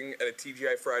sitting at a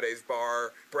TGI Fridays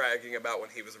bar bragging about when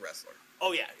he was a wrestler.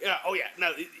 Oh yeah.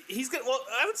 No, he's good. Well,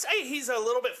 I would say he's a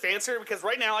little bit fancier because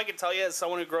right now I can tell you, as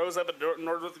someone who grows up in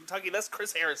Northern Kentucky, that's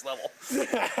Chris Harris level.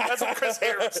 That's what Chris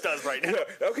Harris does right now.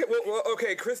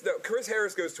 Okay. Chris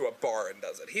Harris goes to a bar and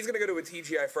does it. He's going to go to a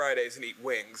TGI Fridays and eat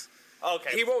wings.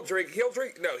 Okay. He won't drink.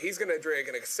 No, he's going to drink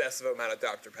an excessive amount of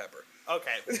Dr. Pepper.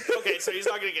 Okay, so he's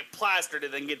not going to get plastered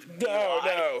and then get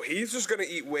No, he's just going to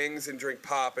eat wings and drink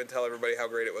pop and tell everybody how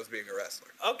great it was being a wrestler.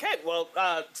 Okay, well,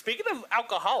 speaking of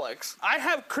alcoholics, I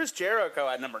have Chris Jericho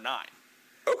at number 9.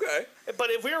 Okay. But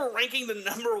if we were ranking the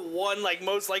number 1, like,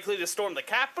 most likely to storm the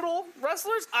Capitol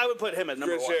wrestlers, I would put him at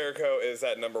number 1. Chris Jericho is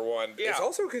at number 1. Yeah. It's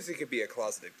also because he could be a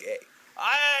closeted gay.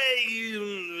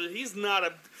 He's not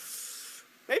a...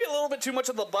 Maybe a little bit too much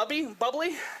of the bubbly.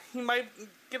 He might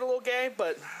get a little gay,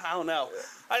 but I don't know.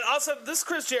 And also, this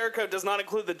Chris Jericho does not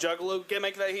include the Juggalo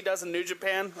gimmick that he does in New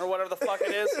Japan, or whatever the fuck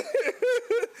it is.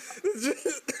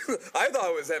 I thought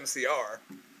it was MCR.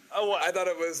 Oh, what? I thought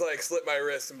it was like slit my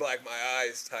wrist and black my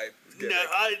eyes type gimmick.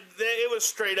 No, it was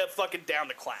straight up fucking down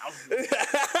to clown.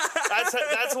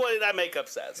 That's what that makeup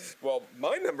says. Well,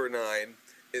 my number 9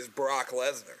 is Brock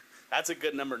Lesnar. That's a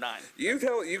good number 9. You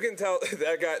can tell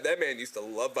that man used to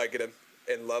love Vicodin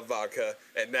and love vodka,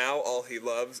 and now all he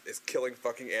loves is killing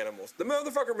fucking animals. The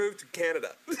motherfucker moved to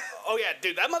Canada. Oh yeah,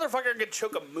 dude, that motherfucker could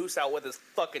choke a moose out with his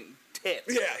fucking tits.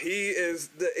 Yeah, he is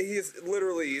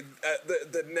literally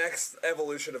the next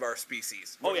evolution of our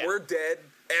species. When we're dead,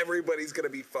 everybody's gonna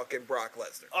be fucking Brock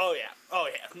Lesnar. Oh yeah.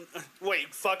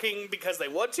 Wait, fucking because they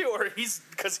want to, or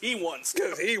because he wants to?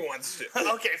 Because he wants to.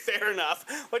 Okay, fair enough.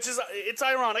 Which is, it's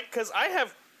ironic because I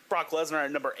have Brock Lesnar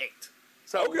at number 8.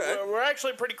 So we're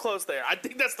actually pretty close there. I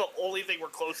think that's the only thing we're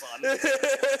close on.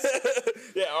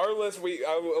 Yeah, our list.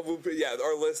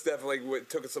 Our list definitely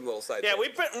took some little side. Yeah, we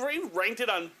ranked it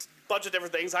on a bunch of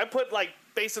different things. I put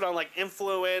based it on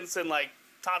influence and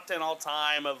top 10 all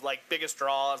time of biggest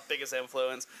draws, biggest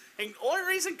influence. And the only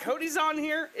reason Cody's on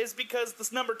here is because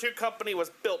this number 2 company was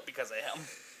built because of him.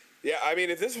 Yeah, I mean,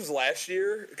 if this was last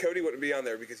year, Cody wouldn't be on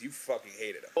there because you fucking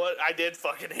hated him. Well, I did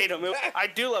fucking hate him. I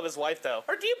do love his wife, though.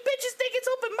 Or do you bitches think it's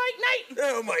open mic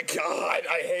night? Oh, my God.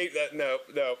 I hate that. No.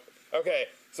 Okay,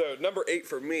 so number 8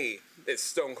 for me is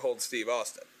Stone Cold Steve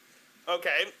Austin.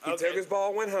 Okay. He took his ball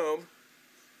and went home.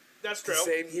 That's true. The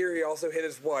same year, he also hit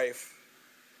his wife.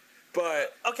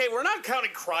 But... Okay, we're not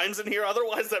counting crimes in here.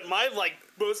 Otherwise, that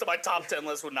most of my top 10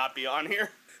 list would not be on here.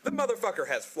 The motherfucker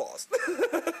has flaws.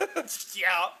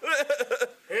 Yeah.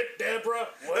 Hit Deborah.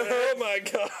 Oh my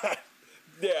God.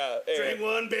 Yeah. Drink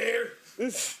one beer.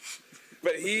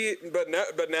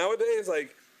 But nowadays,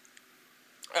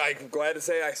 I'm glad to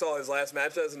say I saw his last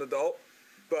match as an adult,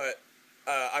 but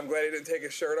I'm glad he didn't take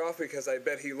his shirt off because I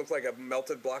bet he looked like a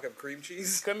melted block of cream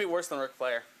cheese. Couldn't be worse than Ric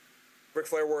Flair. Ric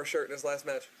Flair wore a shirt in his last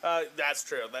match. That's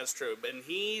true. And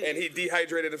he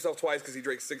dehydrated himself twice because he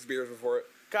drank 6 beers before it.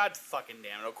 God fucking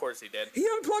damn it! Of course he did. He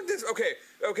unplugged his. Okay.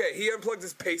 He unplugged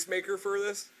his pacemaker for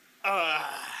this.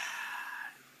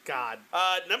 God.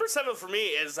 Number 7 for me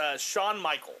is Shawn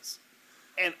Michaels,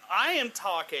 and I am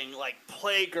talking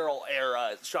Playgirl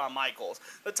era Shawn Michaels,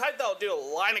 the type that'll do a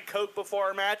line of coke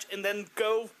before a match and then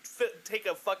go take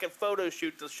a fucking photo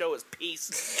shoot to show his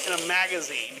piece in a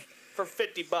magazine for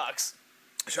 $50.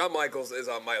 Shawn Michaels is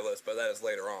on my list, but that is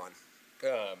later on.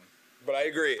 But I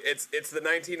agree. It's the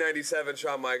 1997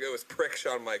 Shawn Michaels. It was prick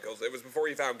Shawn Michaels. It was before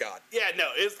he found God. Yeah, no,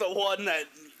 it's the one that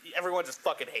everyone just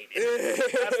fucking hated.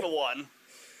 That's the one.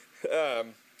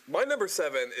 My number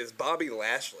 7 is Bobby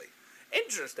Lashley.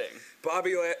 Interesting.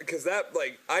 Because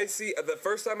I see, the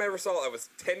first time I ever saw it, I was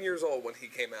 10 years old when he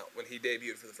came out, when he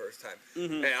debuted for the first time.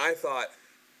 Mm-hmm. And I thought,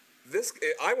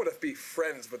 I want to be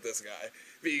friends with this guy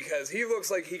because he looks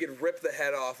like he could rip the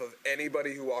head off of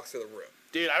anybody who walks through the room.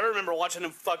 Dude, I remember watching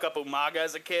him fuck up Umaga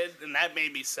as a kid, and that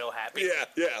made me so happy.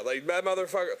 Yeah, that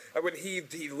motherfucker. When he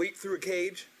leaped through a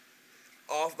cage,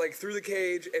 through the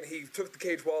cage, and he took the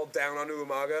cage wall down onto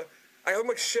Umaga, I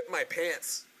almost shit my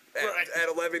pants at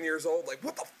 11 years old.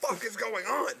 What the fuck is going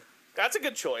on? That's a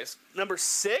good choice. Number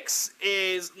 6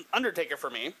 is Undertaker for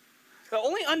me. The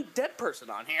only undead person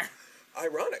on here.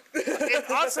 Ironic. And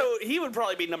also, he would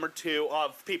probably be number 2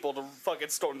 of people to fucking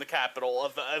storm the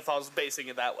Capitol if I was basing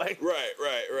it that way.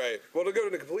 Right. Well, to go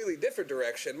in a completely different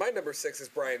direction, my number 6 is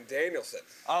Bryan Danielson.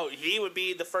 Oh, he would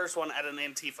be the first one at an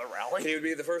Antifa rally. He would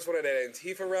be the first one at an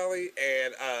Antifa rally,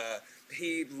 and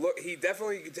you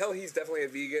can tell he's definitely a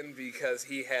vegan because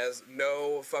he has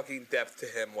no fucking depth to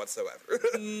him whatsoever.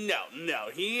 No,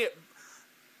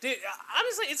 Dude,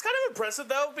 honestly, it's kind of impressive,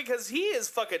 though, because he is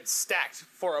fucking stacked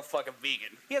for a fucking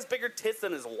vegan. He has bigger tits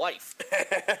than his wife.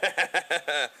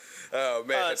 Oh,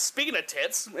 man. Speaking of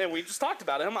tits, and we just talked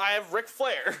about him, I have Ric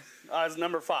Flair as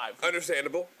number 5.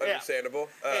 Understandable. Yeah.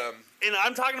 And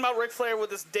I'm talking about Ric Flair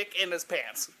with his dick in his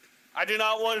pants. I do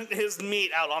not want his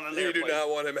meat out on an airplane. You do not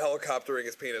want him helicoptering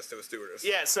his penis to a stewardess.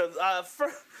 Yeah, so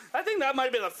I think that might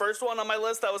have been the first one on my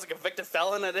list that was a convicted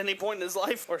felon at any point in his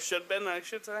life, or should have been, I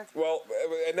should say. Well,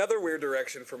 another weird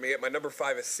direction for me, at my number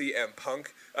 5 is CM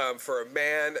Punk. For a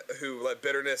man who let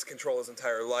bitterness control his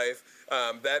entire life,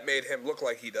 that made him look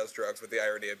like he does drugs with the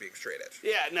irony of being straight edge.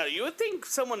 Yeah, no, you would think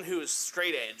someone who is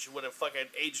straight edge would have fucking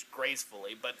aged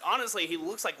gracefully, but honestly, he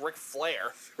looks like Ric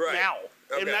Flair now.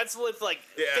 Okay. And that's with 50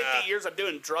 years of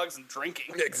doing drugs and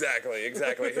drinking. Exactly.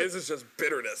 His is just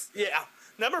bitterness. Yeah.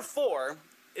 Number 4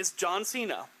 is John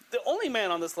Cena. The only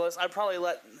man on this list I'd probably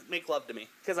let make love to me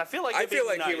because I feel like he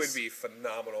nice. would be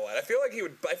phenomenal at it. I feel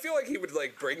like he would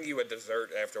like bring you a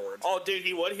dessert afterwards. Oh, dude,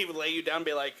 he would. He would lay you down and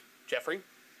be like, Jeffrey,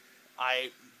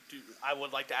 I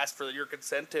would like to ask for your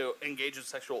consent to engage in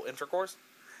sexual intercourse,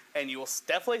 and you will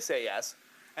definitely say yes.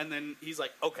 And then he's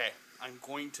like, okay, I'm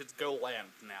going to go land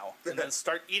now, and then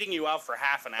start eating you out for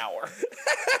half an hour.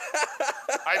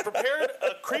 I prepared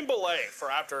a creme brulee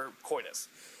for after coitus.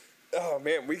 Oh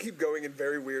man, we keep going in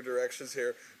very weird directions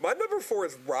here. My number 4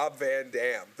 is Rob Van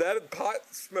Dam. That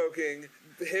pot-smoking,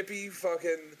 hippie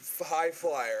fucking high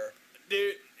flyer.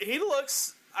 Dude, he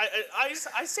looks... I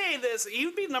say this, he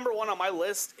would be number 1 on my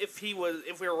list if we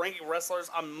were ranking wrestlers.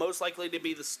 I'm most likely to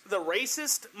be the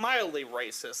racist, mildly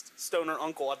racist stoner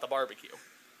uncle at the barbecue.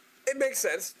 It makes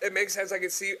sense. I can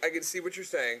see what you're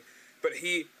saying, but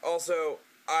he also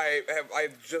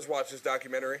I've just watched his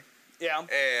documentary. Yeah.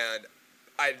 And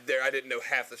I didn't know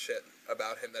half the shit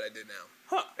about him that I did now.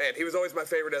 Huh. And he was always my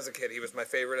favorite as a kid. He was my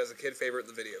favorite as a kid, favorite in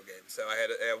the video game. So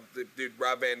dude,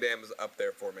 Rob Van Dam was up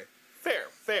there for me. Fair.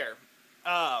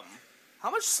 How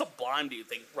much Sublime do you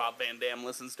think Rob Van Dam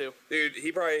listens to? Dude,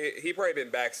 he probably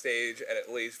been backstage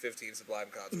at least 15 Sublime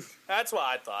concerts. That's what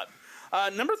I thought.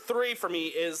 Number 3 for me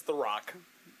is The Rock.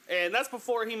 And that's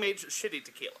before he made shitty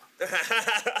tequila.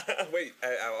 Wait,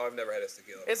 I've never had his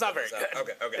tequila. It's not very good.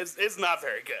 Okay. It's not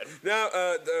very good. No,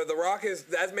 The Rock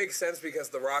that makes sense because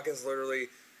The Rock is literally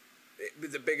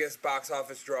the biggest box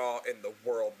office draw in the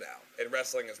world now. And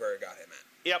wrestling is where it got him at.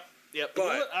 Yep.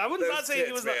 But I would not say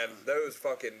he was man. Those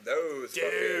fucking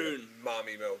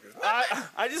mommy milkers.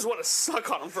 I just want to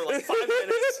suck on them for like 5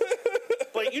 minutes.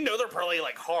 But they're probably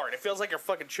like hard. It feels like you're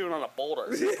fucking chewing on a boulder.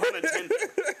 No pun intended.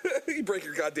 You break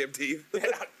your goddamn teeth.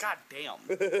 God damn.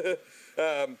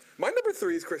 My number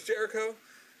 3 is Chris Jericho.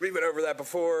 We went over that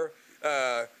before.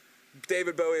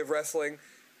 David Bowie of wrestling.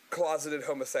 Closeted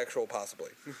homosexual,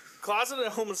 possibly. Closeted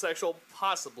homosexual,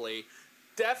 possibly.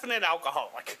 Definite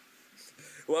alcoholic.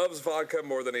 Loves vodka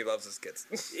more than he loves his kids.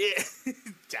 Yeah.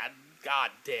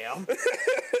 God damn.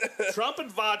 Trump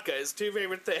and vodka is 2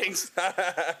 favorite things.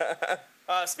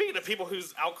 Speaking of people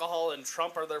whose alcohol and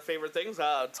Trump are their favorite things,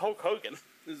 Hulk Hogan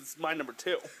is my number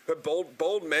 2. But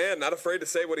bold man, not afraid to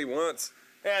say what he wants.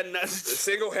 And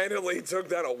single-handedly took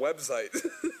down a website.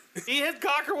 He hit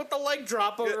Cocker with the leg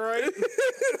drop, right?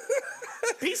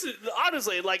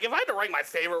 Honestly, like, if I had to rank my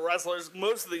favorite wrestlers,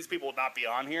 most of these people would not be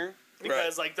on here.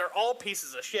 Because, like, they're all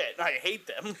pieces of shit. I hate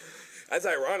them. That's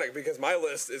ironic, because my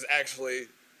list is actually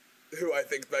who I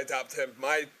think my top 10...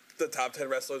 The top 10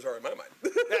 wrestlers are in my mind.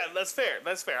 Yeah, that's fair.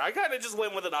 I kind of just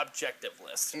went with an objective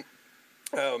list.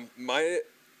 My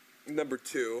number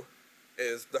 2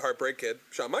 is the Heartbreak Kid,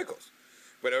 Shawn Michaels.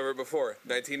 Went over it before.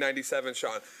 1997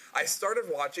 Shawn. I started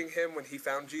watching him when he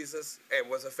found Jesus and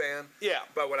was a fan. Yeah.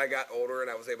 But when I got older and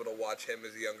I was able to watch him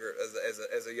as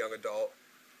a young adult,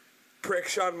 prick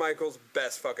Shawn Michaels,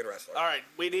 best fucking wrestler. All right,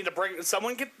 we need to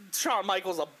someone get Shawn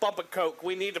Michaels a bump of coke.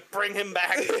 We need to bring him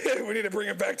back. We need to bring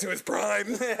him back to his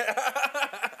prime.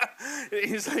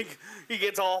 He's like, he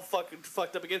gets all fucking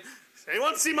fucked up again.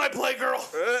 Anyone see my Playgirl?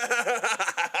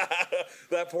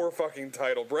 That poor fucking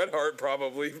title. Bret Hart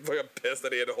probably pissed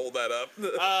that he had to hold that up.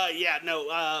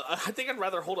 I think I'd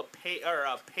rather hold a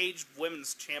Page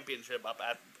Women's Championship up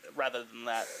rather than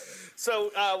that.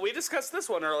 So we discussed this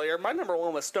one earlier. My number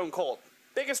 1 was Stone Cold.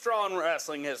 Biggest draw in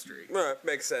wrestling history.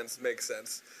 Makes sense.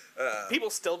 People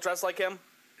still dress like him.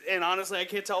 And honestly, I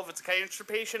can't tell if it's a cancer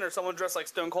patient or someone dressed like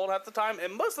Stone Cold half the time.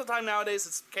 And most of the time nowadays,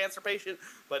 it's a cancer patient.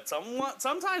 But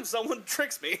sometimes someone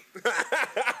tricks me.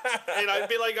 And I'd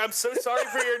be like, I'm so sorry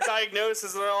for your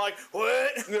diagnosis. And they're like,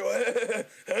 what?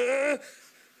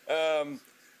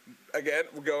 Again,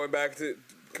 we're going back to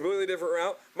completely different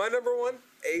route. My number 1,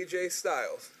 AJ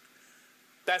Styles.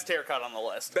 Best haircut on the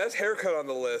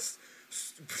list.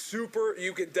 Super,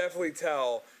 you can definitely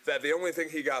tell that the only thing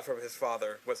he got from his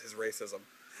father was his racism.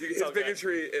 His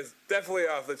bigotry is definitely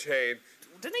off the chain.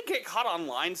 Didn't he get caught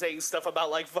online saying stuff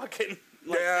about, like, fucking,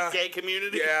 like, the gay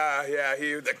community? Yeah,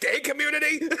 the gay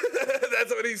community? That's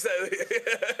what he said.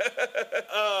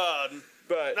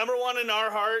 But number 1 in our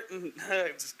heart,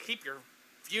 just keep your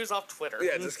views off Twitter.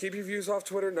 Yeah, just keep your views off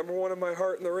Twitter. Number 1 in my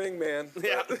heart in the ring, man.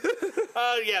 Yeah.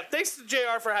 Thanks to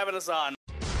JR for having us on.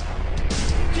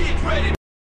 Get ready.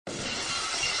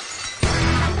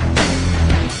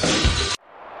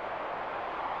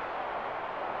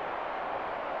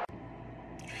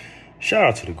 Shout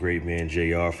out to the great man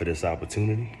JR for this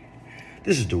opportunity.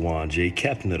 This is Dewan J,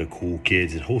 captain of the Cool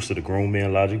Kids and host of the Grown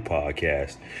Man Logic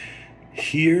podcast.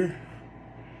 Here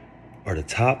are the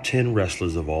top 10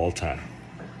 wrestlers of all time.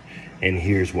 And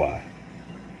here's why.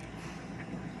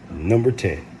 Number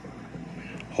 10,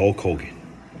 Hulk Hogan.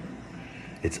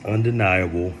 It's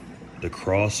undeniable the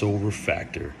crossover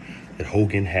factor that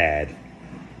Hogan had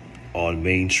on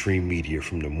mainstream media,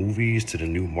 from the movies to the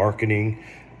new marketing.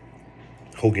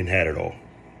 Hogan had it all.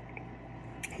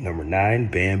 Number 9,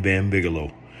 Bam Bam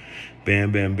Bigelow.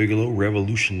 Bam Bam Bigelow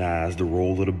revolutionized the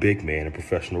role of the big man in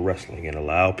professional wrestling and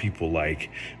allowed people like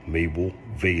Mabel,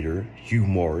 Vader, Hugh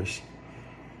Morris,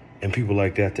 and people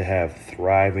like that to have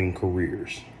thriving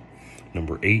careers.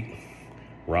 Number 8,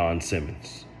 Ron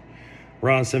Simmons.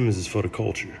 Ron Simmons is for the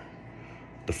culture.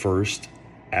 The first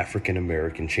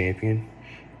African-American champion,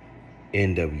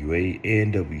 NWA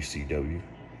and WCW,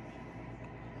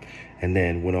 and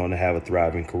then went on to have a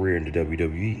thriving career in the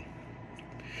WWE.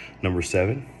 Number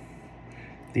 7,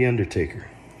 The Undertaker.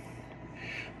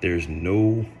 There's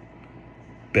no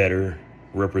better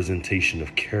representation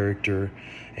of character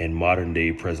and modern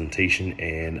day presentation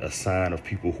and a sign of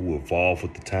people who evolve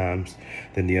with the times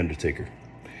than The Undertaker.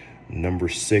 Number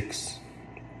 6,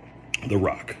 The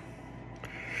Rock.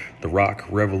 The Rock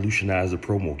revolutionized the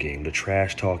promo game, the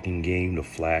trash talking game, the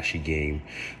flashy game.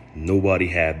 Nobody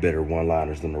had better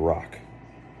one-liners than The Rock.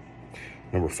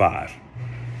 Number 5,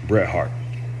 Bret Hart.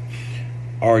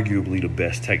 Arguably the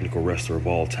best technical wrestler of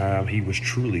all time, he was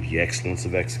truly the excellence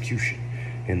of execution.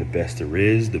 And the best there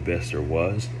is, the best there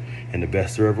was, and the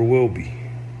best there ever will be.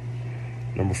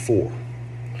 Number 4,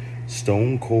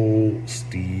 Stone Cold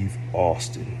Steve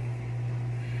Austin.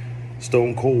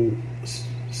 Stone Cold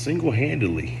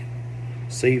single-handedly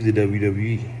saved the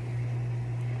WWE.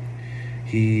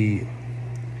 He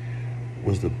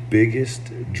was the biggest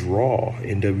draw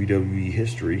in WWE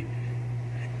history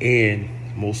and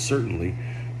most certainly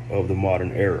of the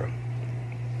modern era.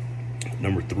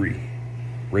 Number 3,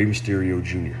 Rey Mysterio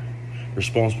Jr.,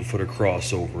 responsible for the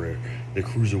crossover, the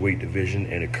cruiserweight division,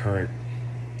 and the current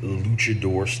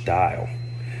luchador style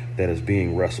that is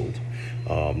being wrestled.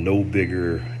 No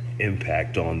bigger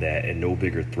impact on that and no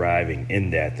bigger thriving in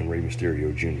that than Rey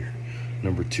Mysterio Jr.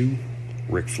 Number 2,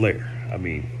 Ric Flair. I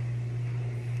mean,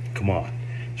 come on,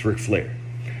 it's Ric Flair.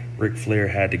 Ric Flair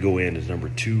had to go in as number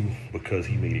 2 because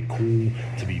he made it cool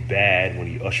to be bad when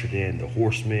he ushered in the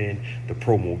Horsemen, the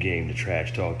promo game, the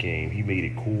trash talk game. He made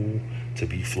it cool to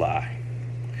be fly.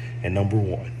 And number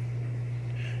 1,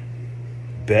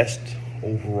 best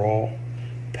overall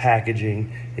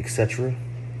packaging, etc.,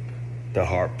 the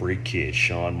Heartbreak Kid,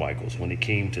 Shawn Michaels. When it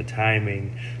came to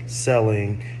timing,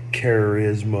 selling,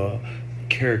 charisma,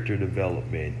 character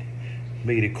development,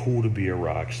 made it cool to be a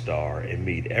rock star and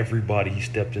made everybody he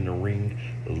stepped in the ring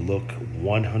look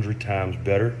 100 times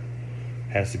better,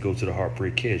 has to go to the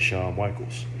Heartbreak Kid, Shawn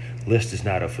Michaels. List is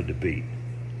not up for debate,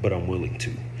 but I'm willing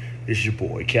to. This is your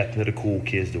boy, Captain of the Cool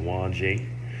Kids, Dewan J,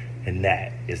 and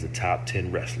that is the top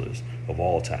 10 wrestlers of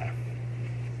all time.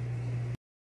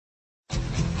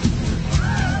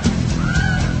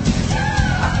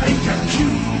 I think I'm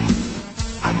cute.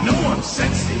 I know I'm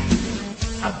sexy.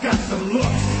 I've got the looks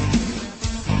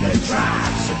that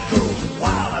drives a girl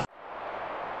wild.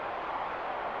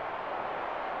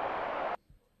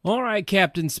 All right,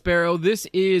 Captain Sparrow, this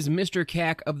is Mr.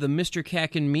 Cack of the Mr.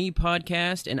 Cack and Me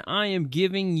podcast, and I am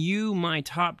giving you my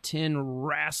top 10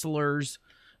 wrestlers,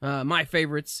 my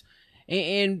favorites.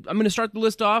 And I'm going to start the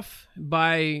list off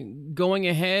by going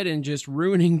ahead and just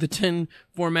ruining the 10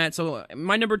 format. So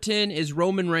my number 10 is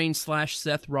Roman Reigns /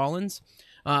 Seth Rollins.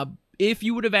 If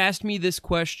you would have asked me this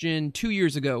question 2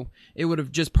 years ago, it would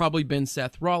have just probably been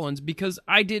Seth Rollins because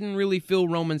I didn't really feel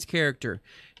Roman's character.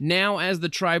 Now as the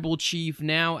tribal chief,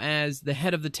 now as the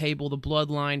head of the table, the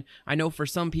bloodline, I know for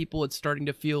some people it's starting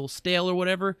to feel stale or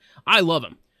whatever. I love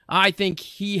him. I think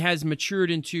he has matured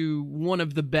into one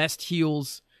of the best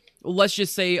heels, let's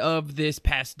just say, of this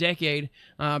past decade,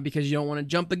 because you don't want to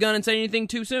jump the gun and say anything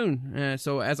too soon.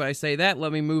 So as I say that,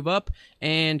 let me move up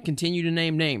and continue to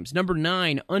name names. Number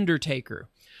 9, Undertaker.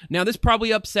 Now, this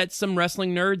probably upsets some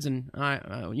wrestling nerds, and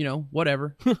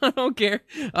whatever. I don't care.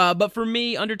 But for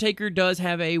me, Undertaker does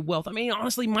have a wealth. I mean,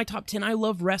 honestly, my top 10, I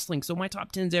love wrestling, so my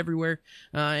top 10's everywhere.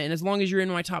 And as long as you're in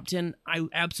my top 10, I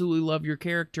absolutely love your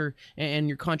character and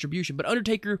your contribution. But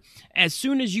Undertaker, as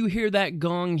soon as you hear that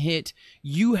gong hit,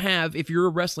 you have, if you're a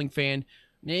wrestling fan,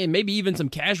 and maybe even some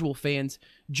casual fans,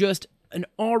 just an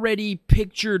already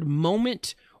pictured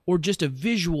moment or just a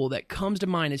visual that comes to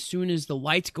mind as soon as the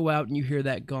lights go out and you hear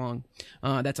that gong.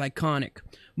 That's iconic.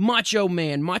 Macho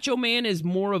Man. Macho Man is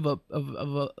more of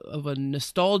a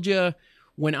nostalgia.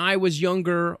 When I was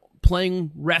younger,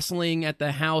 playing wrestling at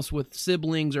the house with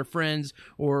siblings or friends,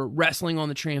 or wrestling on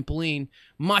the trampoline,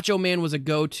 Macho Man was a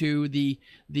go-to. The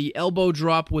elbow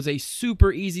drop was a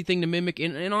super easy thing to mimic.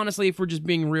 And honestly, if we're just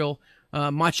being real,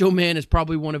 Macho Man is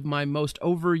probably one of my most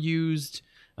overused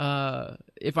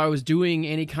if I was doing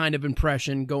any kind of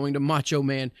impression, going to Macho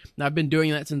Man. And I've been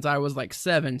doing that since I was like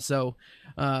 7, so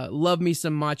love me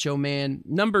some Macho Man.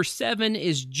 Number 7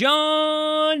 is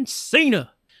John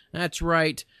Cena. That's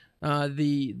right.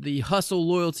 The hustle,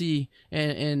 loyalty,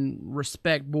 and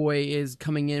respect boy is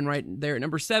coming in right there at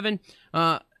number 7.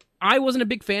 I wasn't a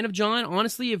big fan of John.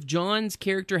 Honestly, if John's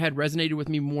character had resonated with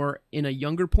me more in a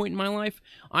younger point in my life,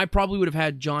 I probably would have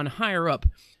had John higher up.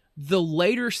 The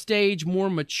later stage, more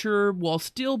mature, while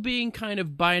still being kind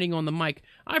of biting on the mic,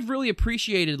 I've really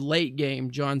appreciated late game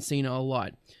John Cena a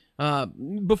lot.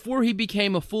 Before he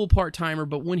became a full part-timer,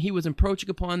 but when he was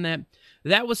approaching upon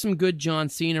that was some good John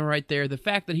Cena right there. The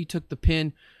fact that he took the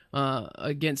pin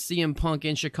against CM Punk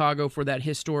in Chicago for that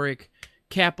historic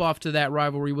cap-off to that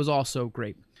rivalry was also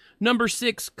great. Number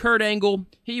 6, Kurt Angle.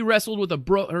 He wrestled with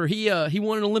he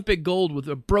won an Olympic gold with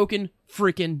a broken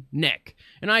freaking neck.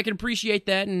 And I can appreciate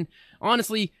that. And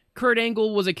honestly, Kurt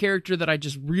Angle was a character that I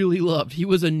just really loved. He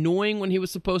was annoying when he was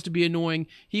supposed to be annoying.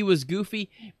 He was goofy.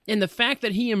 And the fact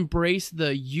that he embraced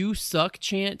the "You Suck"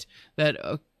 chant that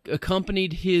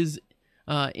accompanied his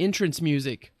entrance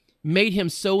music made him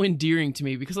so endearing to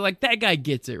me, because like, that guy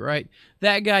gets it, right?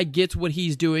 That guy gets what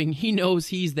he's doing. He knows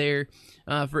he's there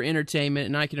for entertainment,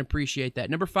 and I can appreciate that.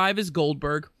 Number 5 is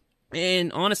Goldberg.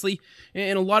 And honestly,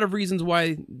 and a lot of reasons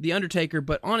why The Undertaker,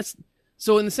 but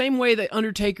so in the same way that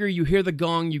Undertaker, you hear the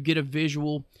gong, you get a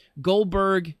visual.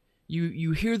 Goldberg,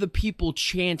 you hear the people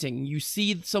chanting. You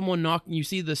see someone knocking. You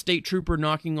see the state trooper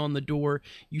knocking on the door.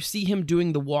 You see him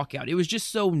doing the walkout. It was just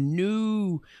so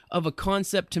new of a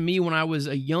concept to me when I was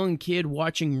a young kid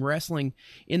watching wrestling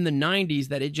in the 90s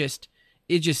that it just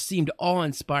seemed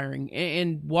awe-inspiring.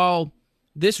 And while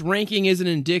this ranking isn't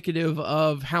indicative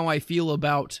of how I feel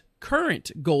about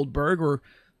current Goldberg, or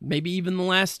maybe even the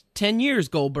last 10 years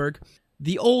Goldberg,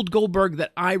 the old Goldberg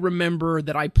that I remember,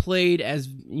 that I played as,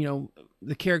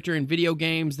 the character in video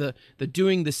games, the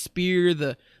doing the spear,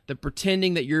 the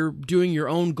pretending that you're doing your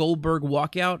own Goldberg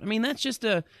walkout. I mean, that's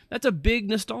a big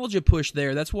nostalgia push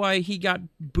there. That's why he got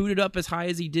booted up as high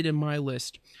as he did in my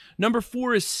list. Number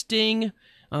 4 is Sting,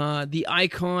 the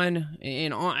icon.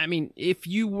 And I mean, if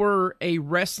you were a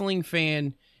wrestling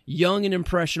fan, young and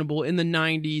impressionable in the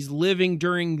 90s, living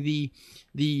during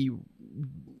the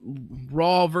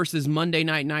Raw versus Monday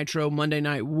Night Nitro, Monday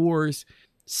Night Wars,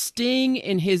 Sting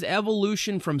and his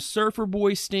evolution from Surfer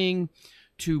Boy Sting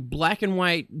to Black and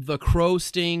White The Crow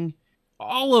Sting,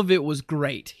 all of it was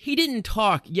great. He didn't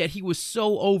talk, yet he was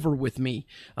so over with me.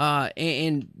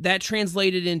 And that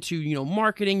translated into,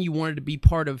 marketing. You wanted to be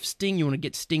part of Sting. You want to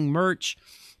get Sting merch.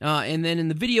 And then in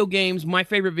the video games, my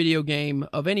favorite video game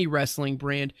of any wrestling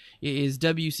brand is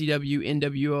WCW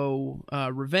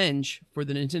NWO Revenge for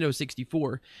the Nintendo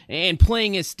 64. And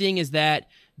playing as Sting as that,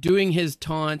 doing his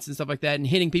taunts and stuff like that, and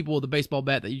hitting people with a baseball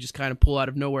bat that you just kind of pull out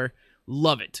of nowhere.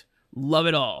 Love it. Love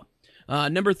it all.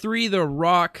 Number 3, The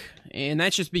Rock. And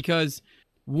that's just because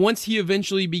once he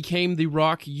eventually became The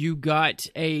Rock, you got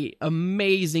a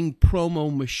amazing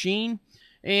promo machine.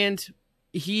 And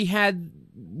he had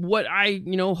what I,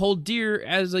 hold dear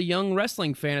as a young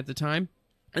wrestling fan at the time,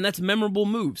 and that's memorable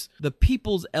moves. The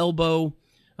People's Elbow,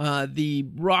 the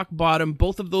Rock Bottom,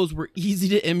 both of those were easy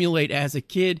to emulate as a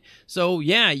kid. So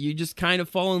yeah, you just kind of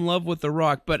fall in love with The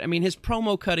Rock. But I mean, his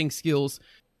promo cutting skills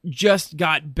just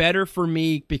got better for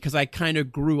me because I kind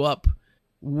of grew up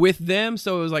with them.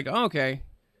 So it was like, oh, okay,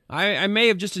 I may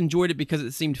have just enjoyed it because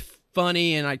it seemed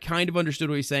funny and I kind of understood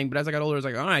what he's saying, but as I got older, I was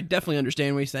like, oh, I definitely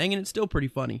understand what he's saying, and it's still pretty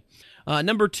funny.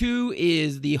 Number 2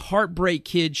 is the Heartbreak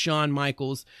Kid, Shawn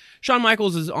Michaels. Shawn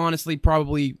Michaels is honestly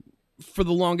probably, for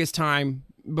the longest time,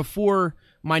 before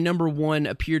my number 1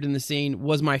 appeared in the scene,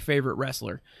 was my favorite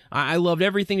wrestler. I loved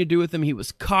everything to do with him. He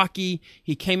was cocky.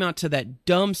 He came out to that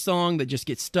dumb song that just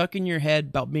gets stuck in your head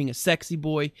about being a sexy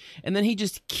boy, and then he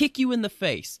just kick you in the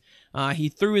face. He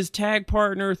threw his tag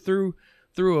partner through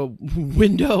a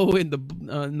window in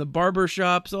the barber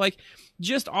shop. So like,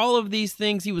 just all of these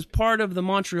things. He was part of the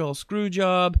Montreal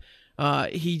Screwjob.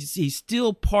 He's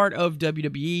still part of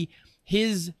WWE.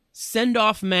 His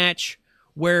send-off match,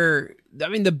 where, I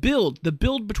mean, the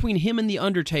build between him and The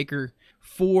Undertaker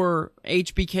for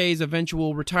HBK's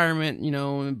eventual retirement,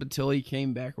 until he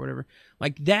came back or whatever.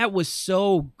 Like, that was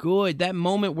so good. That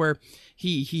moment where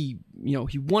he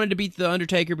wanted to beat The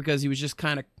Undertaker because he was just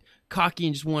kind of cocky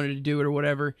and just wanted to do it or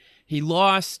whatever. He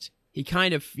lost. He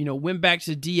kind of, went back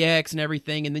to DX and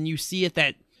everything. And then you see at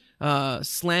that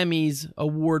Slammy's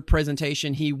award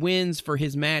presentation. He wins for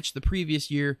his match the previous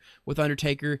year with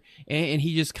Undertaker, and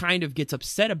he just kind of gets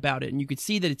upset about it, and you could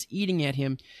see that it's eating at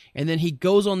him. And then he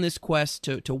goes on this quest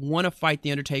to want to fight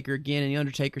the Undertaker again, and the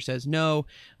Undertaker says no.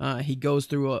 He goes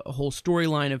through a whole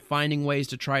storyline of finding ways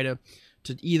to try to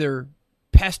either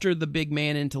pester the big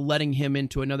man into letting him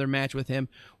into another match with him,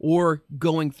 or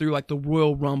going through like the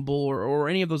Royal Rumble or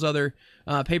any of those other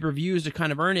pay-per-views to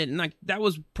kind of earn it. And like that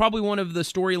was probably one of the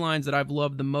storylines that I've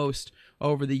loved the most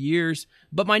over the years.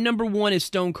 But my number one is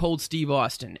Stone Cold Steve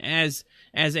Austin. As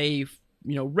a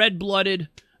red-blooded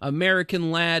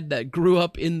American lad that grew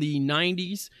up in the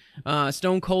 90s,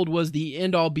 Stone Cold was the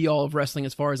end-all be-all of wrestling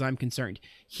as far as I'm concerned.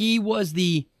 He was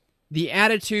the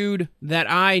attitude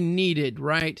that I needed,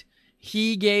 right?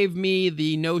 He gave me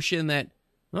the notion that,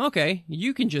 okay,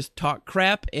 you can just talk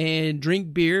crap and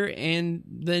drink beer, and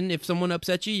then if someone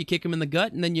upsets you, you kick them in the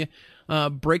gut, and then you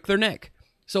break their neck.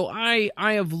 So I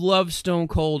have loved Stone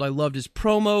Cold. I loved his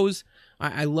promos.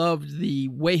 I loved the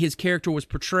way his character was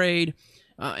portrayed.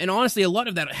 And honestly, a lot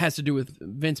of that has to do with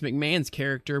Vince McMahon's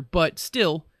character, but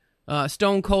still,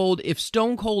 Stone Cold, if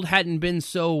Stone Cold hadn't been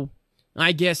so,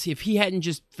 I guess, if he hadn't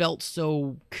just felt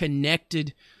so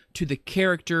connected to the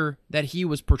character that he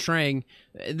was portraying,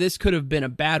 this could have been a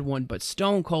bad one. But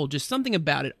Stone Cold, just something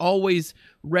about it always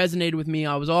resonated with me.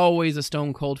 I was always a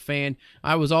Stone Cold fan.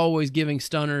 I was always giving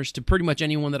stunners to pretty much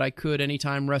anyone that I could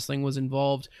anytime wrestling was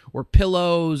involved, or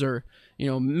pillows, or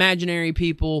imaginary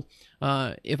people.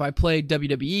 If I played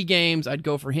WWE games, I'd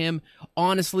go for him.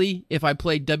 Honestly, if I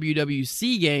played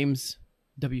WWC games,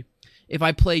 if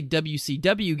I played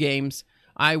WCW games,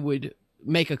 I would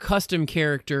make a custom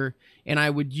character, and I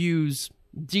would use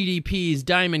DDP's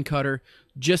Diamond Cutter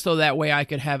just so that way I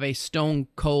could have a Stone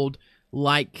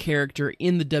Cold-like character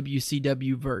in the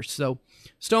WCW verse. So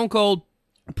Stone Cold,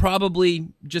 probably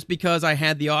just because I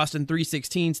had the Austin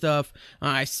 316 stuff.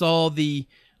 I saw the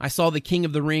King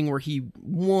of the Ring where he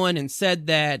won and said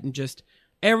that, and just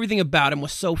everything about him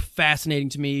was so fascinating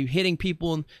to me. Hitting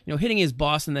people, hitting his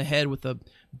boss in the head with a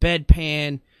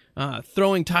bedpan,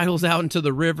 throwing titles out into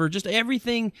the river, just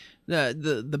everything,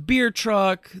 the beer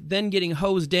truck, then getting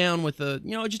hosed down with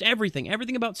just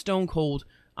everything about Stone Cold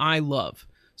I love.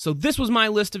 So this was my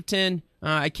list of 10.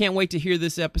 I can't wait to hear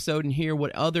this episode and hear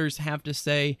what others have to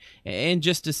say, and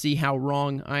just to see how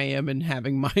wrong I am in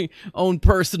having my own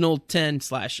personal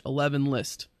 10/11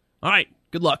 list. All right,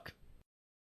 good luck.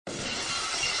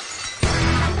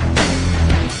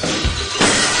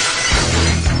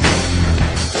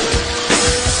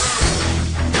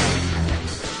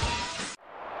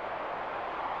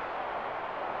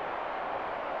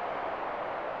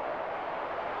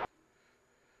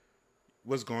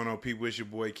 What's going on, people? It's your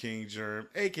boy King Germ,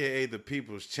 a.k.a. the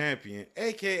People's Champion,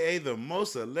 a.k.a. the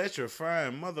most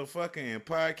electrifying motherfucker in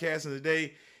podcasting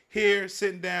today, here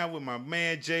sitting down with my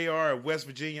man JR of West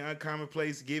Virginia Uncommon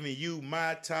Place, giving you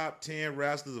my top 10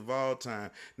 wrestlers of all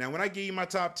time. Now, when I give you my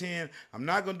top 10, I'm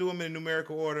not going to do them in a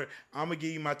numerical order. I'm going to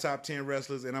give you my top 10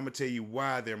 wrestlers, and I'm going to tell you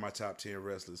why they're my top 10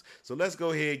 wrestlers. So let's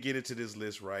go ahead and get into this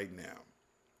list right now.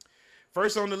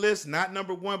 First on the list, not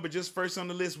number one, but just first on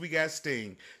the list, we got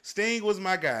Sting. Sting was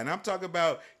my guy, and I'm talking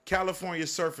about California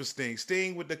Surfer Sting.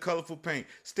 Sting with the colorful paint.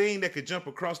 Sting that could jump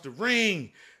across the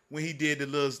ring when he did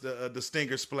the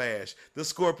Stinger Splash, the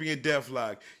Scorpion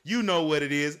Deathlock. You know what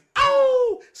it is.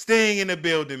 Oh, Sting in the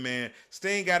building, man.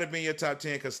 Sting got to be in your top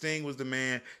 10 because Sting was the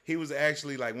man. He was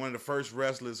actually like one of the first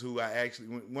wrestlers who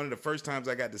one of the first times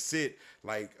I got to sit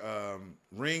like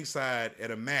ringside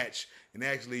at a match. And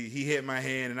actually, he hit my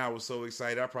hand, and I was so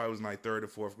excited. I probably was in like 3rd or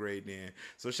 4th grade then.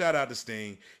 So shout out to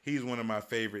Sting. He's one of my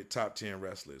favorite top 10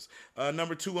 wrestlers.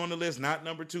 Number 2 on the list, not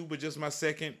number 2, but just my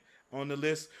second on the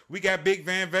list, we got Big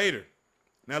Van Vader.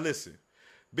 Now listen,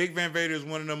 Big Van Vader is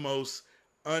one of the most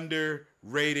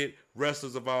underrated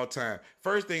wrestlers of all time.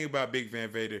 First thing about Big Van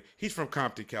Vader, he's from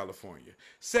Compton, California.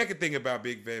 Second thing about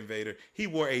Big Van Vader, he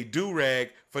wore a do-rag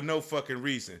for no fucking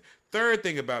reason. Third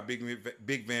thing about Big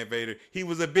Van Vader, he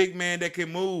was a big man that could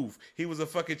move. He was a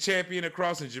fucking champion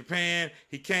across in Japan.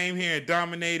 He came here and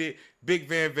dominated. Big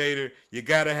Van Vader, you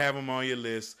gotta have him on your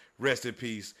list. Rest in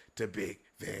peace to Big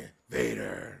Van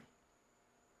Vader.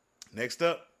 Next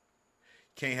up,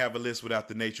 can't have a list without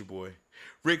the Nature Boy.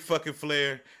 Ric fucking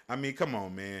Flair. I mean, come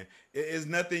on, man. There's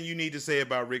nothing you need to say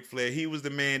about Ric Flair. He was the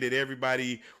man that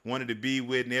everybody wanted to be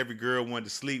with and every girl wanted to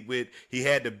sleep with. He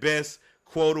had the best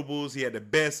quotables. He had the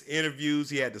best interviews.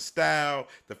 He had the style.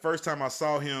 The first time I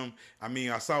saw him,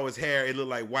 I saw his hair. It looked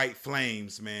like white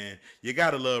flames, man. You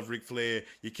got to love Ric Flair.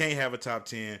 You can't have a top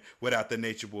 10 without the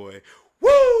Nature Boy.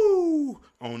 Woo!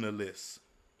 On the list.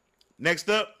 Next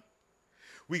up,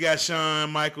 we got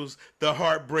Shawn Michaels, the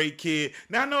Heartbreak Kid.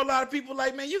 Now I know a lot of people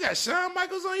like, man, you got Shawn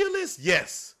Michaels on your list?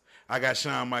 Yes. I got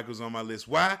Shawn Michaels on my list.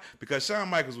 Why? Because Shawn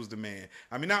Michaels was the man.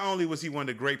 I mean, not only was he one of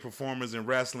the great performers in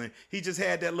wrestling, he just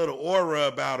had that little aura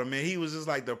about him, man. He was just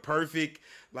like the perfect,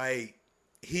 like,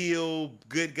 heel,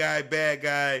 good guy, bad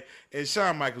guy. And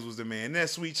Shawn Michaels was the man. And that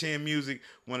sweet chin music,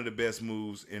 one of the best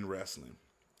moves in wrestling.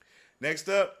 Next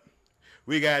up,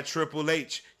 we got Triple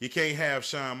H. You can't have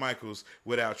Shawn Michaels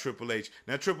without Triple H.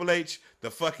 Now, Triple H,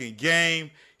 the fucking game,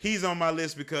 he's on my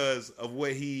list because of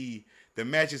what the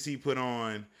matches he put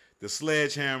on. The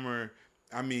Sledgehammer,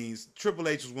 I mean, Triple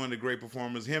H was one of the great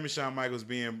performers. Him and Shawn Michaels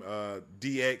being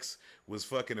DX was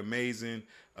fucking amazing,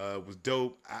 was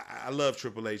dope. I love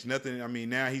Triple H. Nothing, I mean,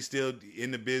 now he's still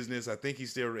in the business. I think he's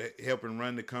still helping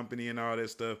run the company and all that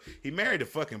stuff. He married the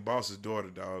fucking boss's daughter,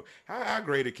 dog. How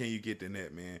greater can you get than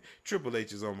that, man? Triple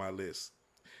H is on my list.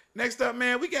 Next up,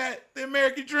 man, we got the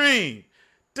American Dream.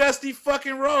 Dusty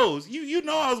fucking Rhodes. You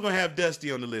know I was going to have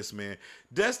Dusty on the list, man.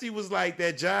 Dusty was like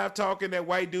that jive talking, that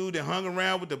white dude that hung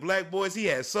around with the black boys. He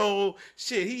had soul.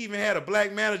 Shit, he even had a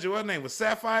black manager. Her name was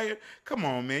Sapphire. Come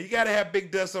on, man. You got to have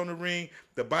Big Dust on the ring.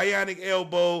 The bionic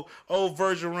elbow. Old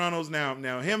Virgil Runnels.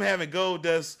 Now him having Gold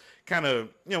Dust kind of,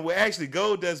 actually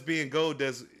Gold Dust being Gold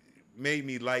Dust made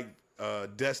me like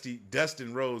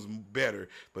Dustin Rhodes better.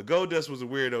 But Gold Dust was a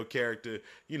weirdo character.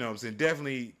 You know what I'm saying?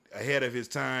 Definitely ahead of his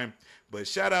time. But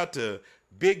shout out to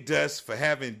Big Dust for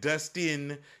having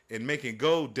Dustin and making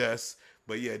Gold Dust.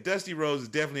 But yeah, Dusty Rhodes is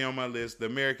definitely on my list. The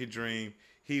American Dream.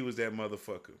 He was that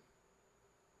motherfucker.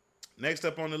 Next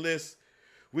up on the list,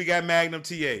 we got Magnum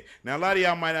TA. Now, a lot of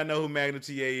y'all might not know who Magnum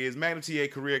TA is. Magnum TA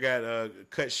career got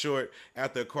cut short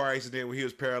after a car accident where he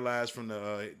was paralyzed from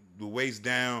the waist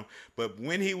down. But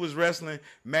when he was wrestling,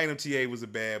 Magnum TA was a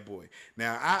bad boy.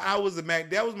 Now,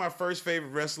 that was my first favorite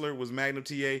wrestler was Magnum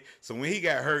TA. So when he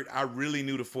got hurt, I really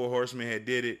knew the Four Horsemen had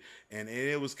did it. And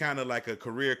it was kind of like a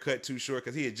career cut too short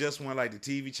because he had just won like the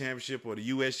TV championship or the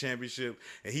U.S. championship.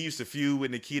 And he used to feud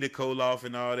with Nikita Koloff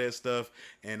and all that stuff.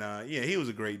 And yeah, he was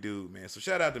a great dude, man. So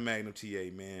shout out to Magnum TA,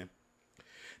 man.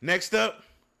 Next up,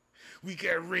 we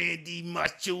got Randy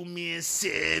Macho Man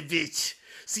Savage.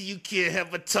 See, you can't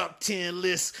have a top 10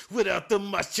 list without the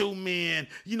Macho Man.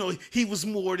 You know, he was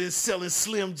more than selling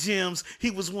Slim Jims.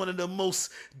 He was one of the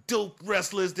most dope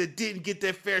wrestlers that didn't get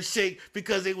that fair shake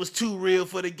because it was too real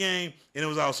for the game. And it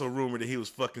was also rumored that he was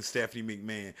fucking Stephanie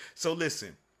McMahon. So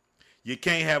listen, you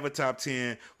can't have a top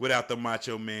 10 without the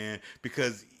Macho Man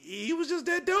because he was just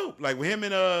that dope. Like when him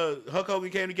and Hulk Hogan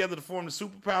came together to form the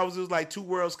Superpowers, it was like two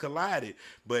worlds collided.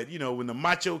 But, you know, when the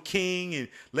Macho King and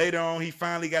later on he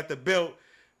finally got the belt,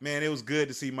 man, it was good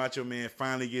to see Macho Man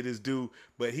finally get his due,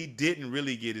 but he didn't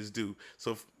really get his due.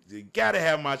 So you got to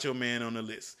have Macho Man on the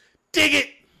list. Dig it!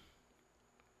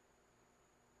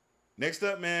 Next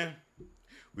up, man,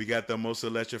 we got the most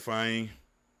electrifying.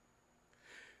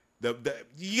 You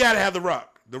got to have The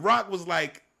Rock. The Rock was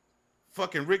like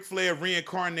fucking Ric Flair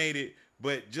reincarnated,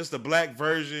 but just a black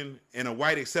version and a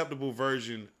white acceptable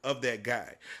version of that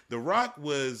guy. The Rock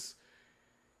was...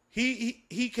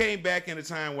 He came back in a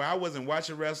time where I wasn't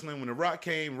watching wrestling. When The Rock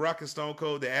came, Rock and Stone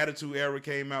Cold, the Attitude Era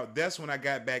came out. That's when I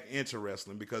got back into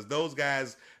wrestling because those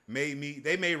guys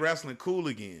made wrestling cool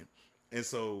again. And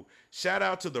so shout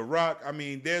out to The Rock. I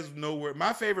mean, there's nowhere.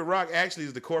 My favorite Rock actually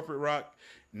is the corporate Rock,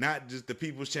 not just the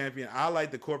People's Champion. I like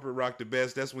the corporate Rock the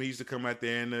best. That's when he used to come out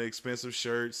there in the expensive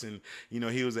shirts and, you know,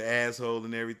 he was an asshole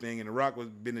and everything. And The Rock was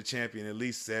been the champion at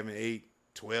least 7, 8,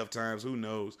 12 times, who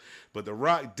knows? But The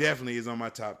Rock definitely is on my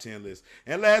top 10 list.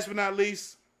 And last but not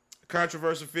least,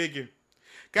 controversial figure.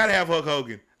 Gotta have Hulk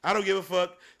Hogan. I don't give a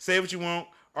fuck. Say what you want.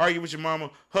 Argue with your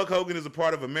mama. Hulk Hogan is a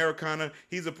part of Americana.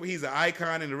 He's an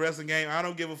icon in the wrestling game. I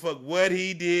don't give a fuck what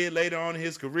he did later on in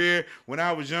his career. When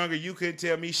I was younger, you couldn't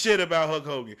tell me shit about Hulk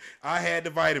Hogan. I had the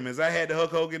vitamins. I had the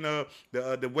Hulk Hogan,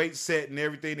 the weight set and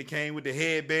everything that came with the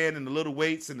headband and the little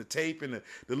weights and the tape and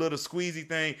the little squeezy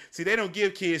thing. See, they don't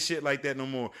give kids shit like that no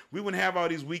more. We wouldn't have all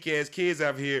these weak ass kids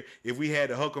out here if we had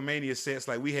the Hulkamania sets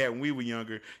like we had when we were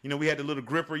younger. You know, we had the little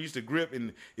gripper, used to grip,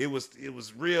 and it was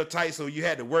real tight, so you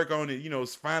had to work on it. You know,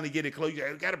 finally get it close.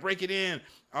 You got to break it in.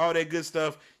 All that good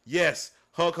stuff. Yes,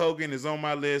 Hulk Hogan is on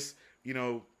my list. You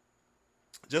know,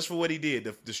 just for what he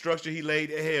did, the structure he laid.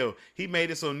 Hell, he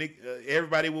made it so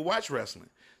everybody would watch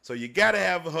wrestling. So you got to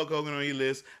have a Hulk Hogan on your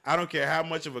list. I don't care how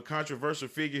much of a controversial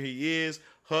figure he is.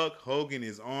 Hulk Hogan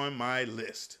is on my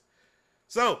list.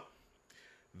 So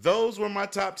those were my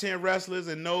top 10 wrestlers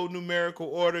in no numerical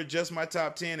order, just my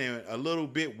top 10 and a little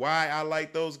bit why I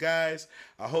like those guys.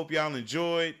 I hope y'all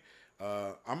enjoyed.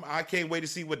 I can't wait to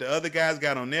see what the other guys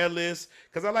got on their list,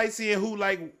 because I like seeing who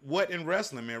like what in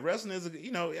wrestling, man. Wrestling is,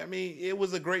 it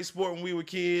was a great sport when we were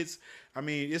kids. I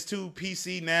mean, it's too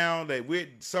PC now that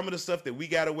some of the stuff that we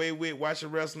got away with watching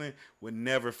wrestling would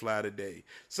never fly today.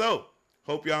 So,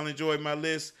 hope y'all enjoyed my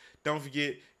list. Don't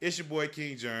forget, it's your boy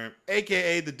King Germ,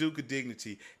 a.k.a. the Duke of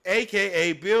Dignity,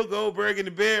 a.k.a. Bill Goldberg in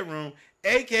the bedroom,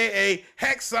 a.k.a.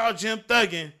 Hacksaw Jim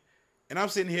Thuggin. And I'm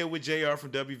sitting here with JR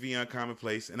from WV Uncommon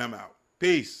Place, and I'm out.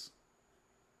 Peace.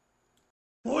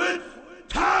 It's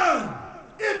time!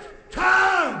 It's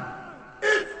time!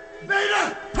 It's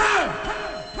Vader time!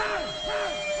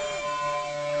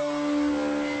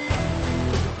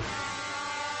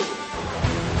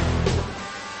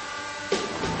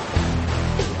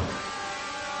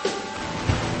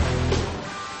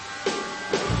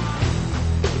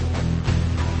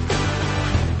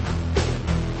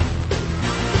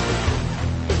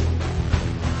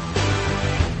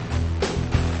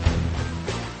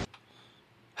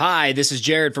 Hi, this is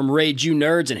Jared from Rage You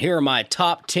Nerds, and here are my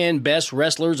top 10 best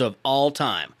wrestlers of all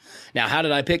time. Now, how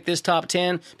did I pick this top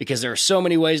 10? Because there are so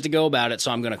many ways to go about it,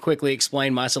 so I'm going to quickly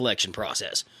explain my selection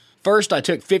process. First, I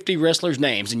took 50 wrestlers'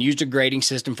 names and used a grading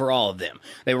system for all of them.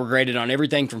 They were graded on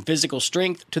everything from physical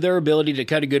strength to their ability to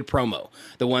cut a good promo.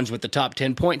 The ones with the top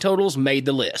 10 point totals made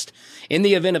the list. In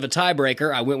the event of a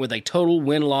tiebreaker, I went with a total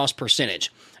win-loss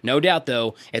percentage. No doubt,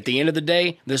 though, at the end of the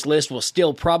day, this list will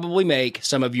still probably make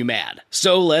some of you mad.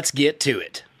 So let's get to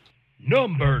it.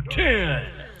 Number 10.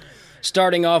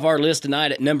 Starting off our list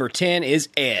tonight at number 10 is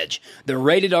Edge. The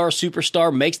rated R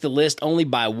superstar makes the list only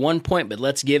by 1 point, but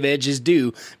let's give Edge his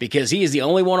due because he is the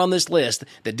only one on this list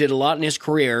that did a lot in his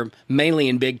career, mainly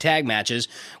in big tag matches,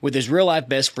 with his real-life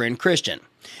best friend Christian.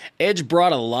 Edge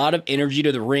brought a lot of energy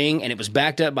to the ring, and it was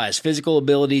backed up by his physical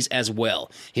abilities as well.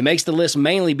 He makes the list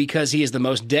mainly because he is the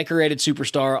most decorated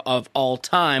superstar of all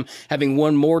time, having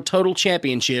won more total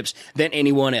championships than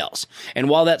anyone else. And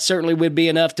while that certainly would be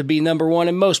enough to be number one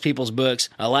in most people's books,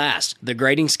 alas, the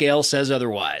grading scale says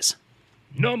otherwise.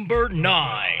 Number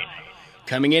 9.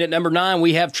 Coming in at number 9,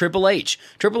 we have Triple H.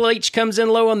 Triple H comes in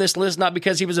low on this list not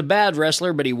because he was a bad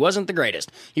wrestler, but he wasn't the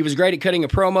greatest. He was great at cutting a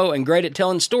promo and great at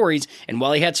telling stories, and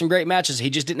while he had some great matches, he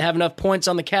just didn't have enough points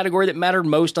on the category that mattered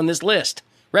most on this list.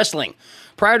 Wrestling.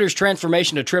 Prior to his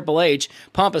transformation to Triple H,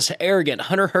 pompous, arrogant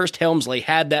Hunter Hearst Helmsley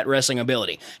had that wrestling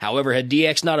ability. However, had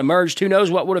DX not emerged, who knows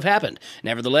what would have happened.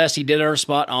 Nevertheless, he did earn a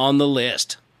spot on the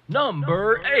list.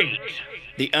 Number 8.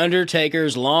 The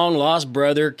Undertaker's long-lost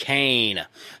brother, Kane,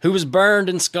 who was burned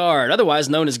and scarred, otherwise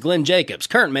known as Glenn Jacobs,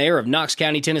 current mayor of Knox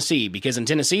County, Tennessee, because in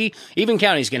Tennessee, even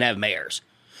counties can have mayors.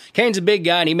 Kane's a big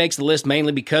guy, and he makes the list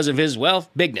mainly because of his,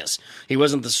 bigness. He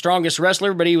wasn't the strongest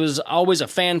wrestler, but he was always a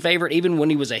fan favorite even when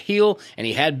he was a heel, and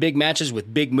he had big matches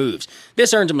with big moves.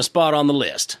 This earns him a spot on the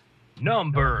list.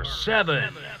 Number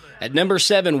 7. At number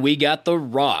 7, we got The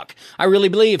Rock. I really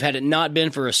believe had it not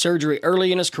been for a surgery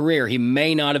early in his career, he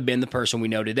may not have been the person we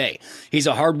know today. He's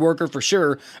a hard worker for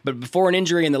sure, but before an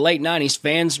injury in the late 90s,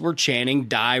 fans were chanting,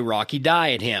 "Die, Rocky,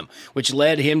 die" at him, which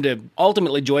led him to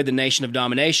ultimately join the Nation of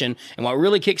Domination, and what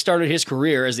really kickstarted his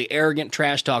career as the arrogant,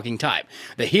 trash-talking type.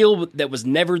 The heel that was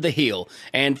never the heel,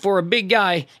 and for a big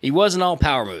guy, he wasn't all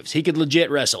power moves. He could legit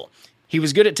wrestle. He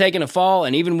was good at taking a fall,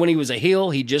 and even when he was a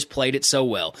heel, he just played it so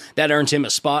well. That earns him a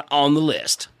spot on the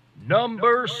list.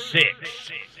 Number 6.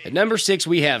 At number 6,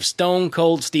 we have Stone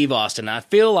Cold Steve Austin. I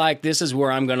feel like this is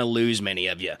where I'm going to lose many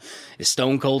of you. It's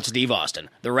Stone Cold Steve Austin,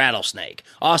 the Rattlesnake,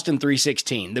 Austin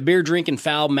 316, the beer-drinking,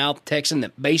 foul-mouthed Texan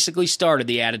that basically started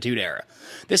the Attitude Era.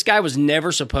 This guy was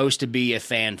never supposed to be a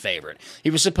fan favorite. He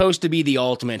was supposed to be the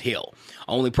ultimate heel.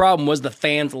 Only problem was the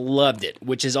fans loved it,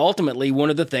 which is ultimately one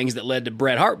of the things that led to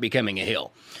Bret Hart becoming a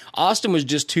heel. Austin was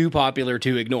just too popular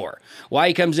to ignore. Why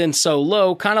he comes in so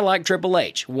low, kind of like Triple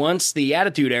H. Once the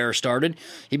Attitude Era started,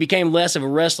 he became less of a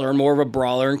wrestler and more of a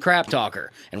brawler and crap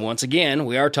talker. And once again,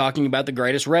 we are talking about the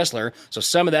greatest wrestler, so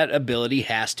some of that ability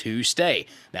has to stay.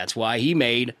 That's why he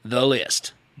made the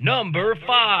list. Number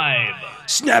 5.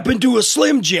 Snap into a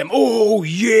Slim Jim. Oh,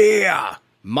 yeah!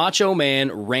 Macho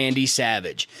Man Randy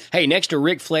Savage. Hey, next to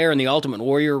Ric Flair and the Ultimate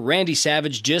Warrior, Randy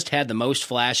Savage just had the most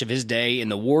flash of his day in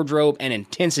the wardrobe and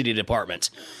intensity departments.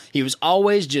 He was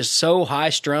always just so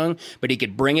high-strung, but he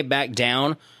could bring it back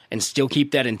down and still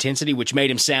keep that intensity, which made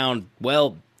him sound,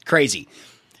 crazy.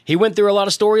 He went through a lot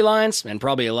of storylines, and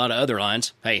probably a lot of other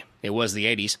lines. Hey, it was the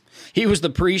 80s. He was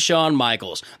the pre-Shawn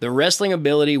Michaels, the wrestling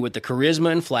ability with the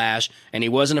charisma and flash, and he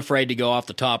wasn't afraid to go off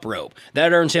the top rope.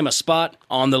 That earns him a spot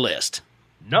on the list.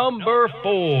 Number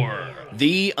 4.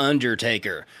 The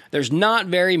Undertaker. There's not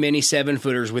very many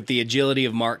 7-footers with the agility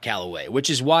of Mark Calloway, which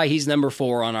is why he's number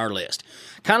 4 on our list.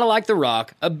 Kind of like The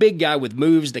Rock, a big guy with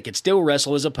moves that could still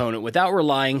wrestle his opponent without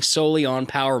relying solely on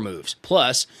power moves.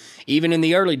 Plus, even in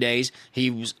the early days,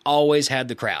 he always had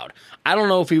the crowd. I don't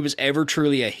know if he was ever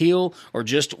truly a heel or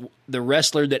just the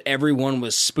wrestler that everyone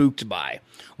was spooked by.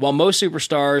 While most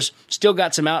superstars still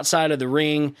got some outside of the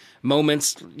ring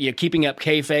moments, keeping up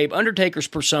kayfabe, Undertaker's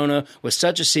persona was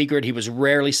such a secret he was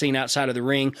rarely seen outside of the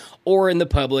ring or in the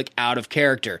public out of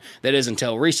character. That is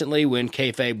until recently when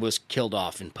kayfabe was killed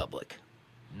off in public.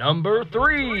 Number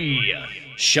 3.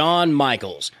 Shawn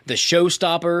Michaels, the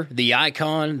showstopper, the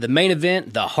icon, the main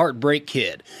event, the Heartbreak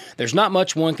Kid. There's not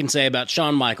much one can say about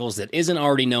Shawn Michaels that isn't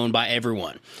already known by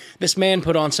everyone. This man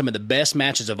put on some of the best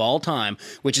matches of all time,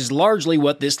 which is largely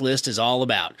what this list is all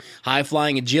about.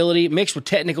 High-flying agility mixed with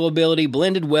technical ability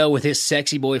blended well with his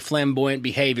sexy boy flamboyant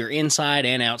behavior inside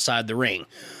and outside the ring.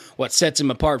 What sets him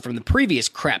apart from the previous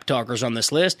crap talkers on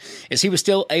this list is he was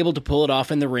still able to pull it off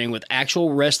in the ring with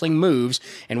actual wrestling moves,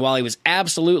 and while he was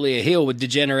absolutely a heel with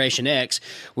Degeneration X,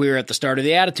 we were at the start of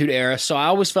the Attitude Era, so I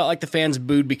always felt like the fans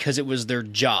booed because it was their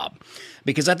job.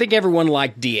 Because I think everyone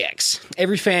liked DX.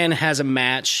 Every fan has a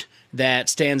match that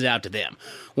stands out to them,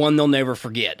 one they'll never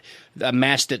forget, a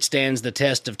match that stands the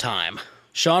test of time.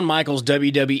 Shawn Michaels'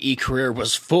 WWE career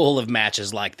was full of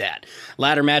matches like that.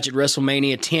 Ladder match at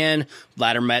WrestleMania 10,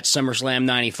 ladder match SummerSlam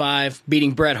 95,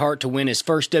 beating Bret Hart to win his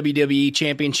first WWE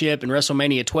Championship in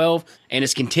WrestleMania 12, and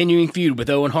his continuing feud with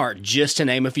Owen Hart, just to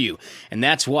name a few. And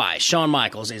that's why Shawn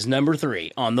Michaels is number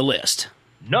 3 on the list.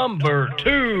 Number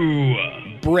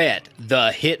 2. Bret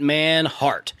the Hitman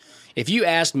Hart. If you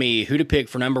asked me who to pick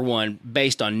for number 1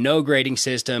 based on no grading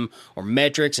system or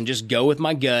metrics and just go with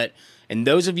my gut, and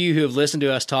those of you who have listened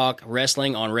to us talk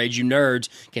wrestling on Rage You Nerds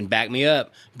can back me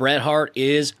up, Bret Hart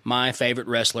is my favorite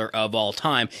wrestler of all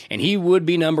time, and he would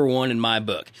be number 1 in my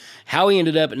book. How he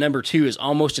ended up at number 2 is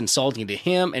almost insulting to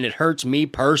him, and it hurts me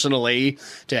personally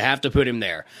to have to put him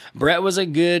there. Bret was a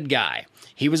good guy.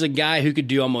 He was a guy who could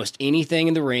do almost anything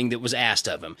in the ring that was asked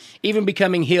of him, even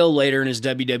becoming heel later in his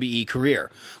WWE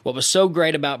career. What was so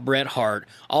great about Bret Hart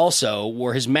also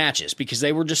were his matches, because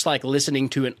they were just like listening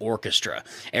to an orchestra.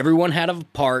 Everyone had a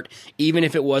part, even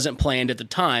if it wasn't planned at the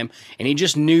time, and he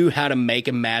just knew how to make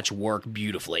a match work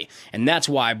beautifully. And that's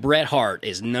why Bret Hart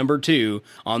is number 2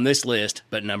 on this list,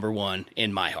 but number 1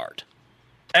 in my heart.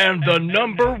 And the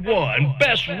number 1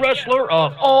 best wrestler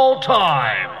of all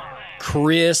time,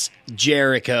 Chris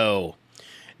Jericho.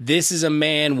 This is a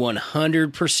man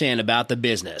 100% about the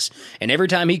business, and every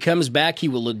time he comes back, he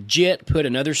will legit put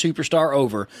another superstar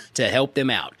over to help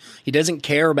them out. He doesn't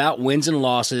care about wins and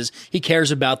losses, he cares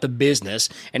about the business,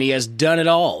 and he has done it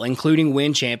all, including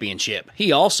win championship.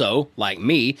 He also, like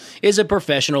me, is a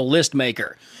professional list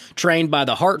maker. Trained by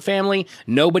the Hart family,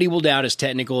 nobody will doubt his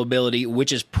technical ability,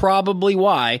 which is probably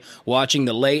why watching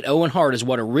the late Owen Hart is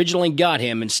what originally got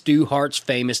him in Stu Hart's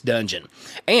famous dungeon.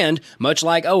 And, much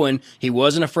like Owen, he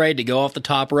wasn't afraid to go off the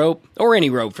top rope, or any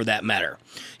rope for that matter.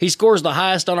 He scores the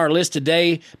highest on our list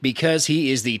today because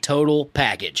he is the total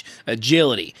package.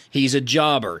 Agility, he's a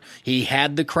jobber, he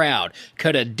had the crowd,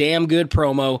 cut a damn good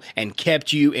promo, and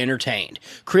kept you entertained.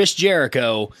 Chris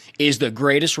Jericho is the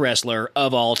greatest wrestler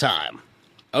of all time.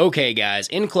 Okay, guys,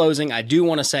 in closing, I do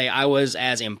want to say I was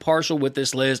as impartial with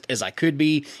this list as I could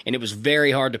be, and it was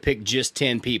very hard to pick just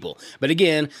 10 people. But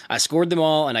again, I scored them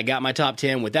all, and I got my top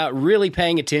 10 without really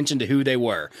paying attention to who they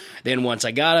were. Then once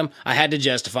I got them, I had to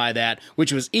justify that,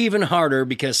 which was even harder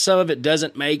because some of it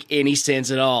doesn't make any sense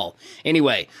at all.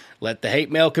 Anyway, let the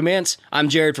hate mail commence. I'm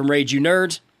Jared from Rage You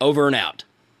Nerds. Over and out.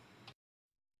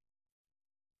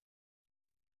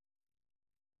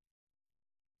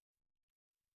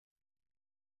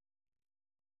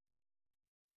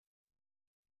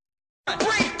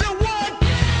 Break the wall,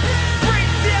 break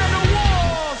down the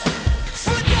walls,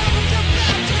 flip over the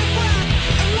back to the ground,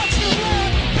 and watch the wall,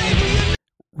 baby.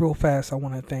 Real fast, I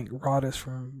want to thank Rodis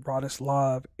from Rodis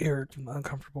Live, Eric from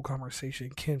Uncomfortable Conversation,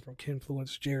 Ken from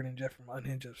Kenfluence, Jared and Jeff from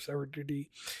Unhinged Absurdity,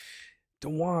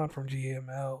 Dewan from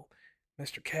GML,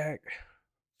 Mr. Cack,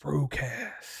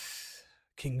 Frucast,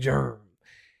 King Germ,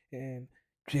 and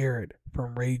Jared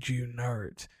from Rage You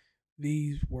Nerds.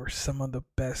 These were some of the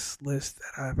best lists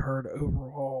that I've heard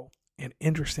overall, and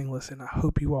interesting lists, and I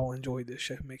hope you all enjoyed this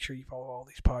show. Make sure you follow all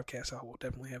these podcasts. I will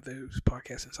definitely have those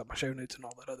podcasts inside my show notes and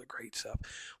all that other great stuff.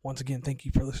 Once again, thank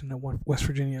you for listening to West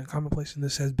Virginia Commonplace, and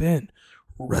this has been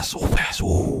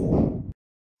WrestleFast.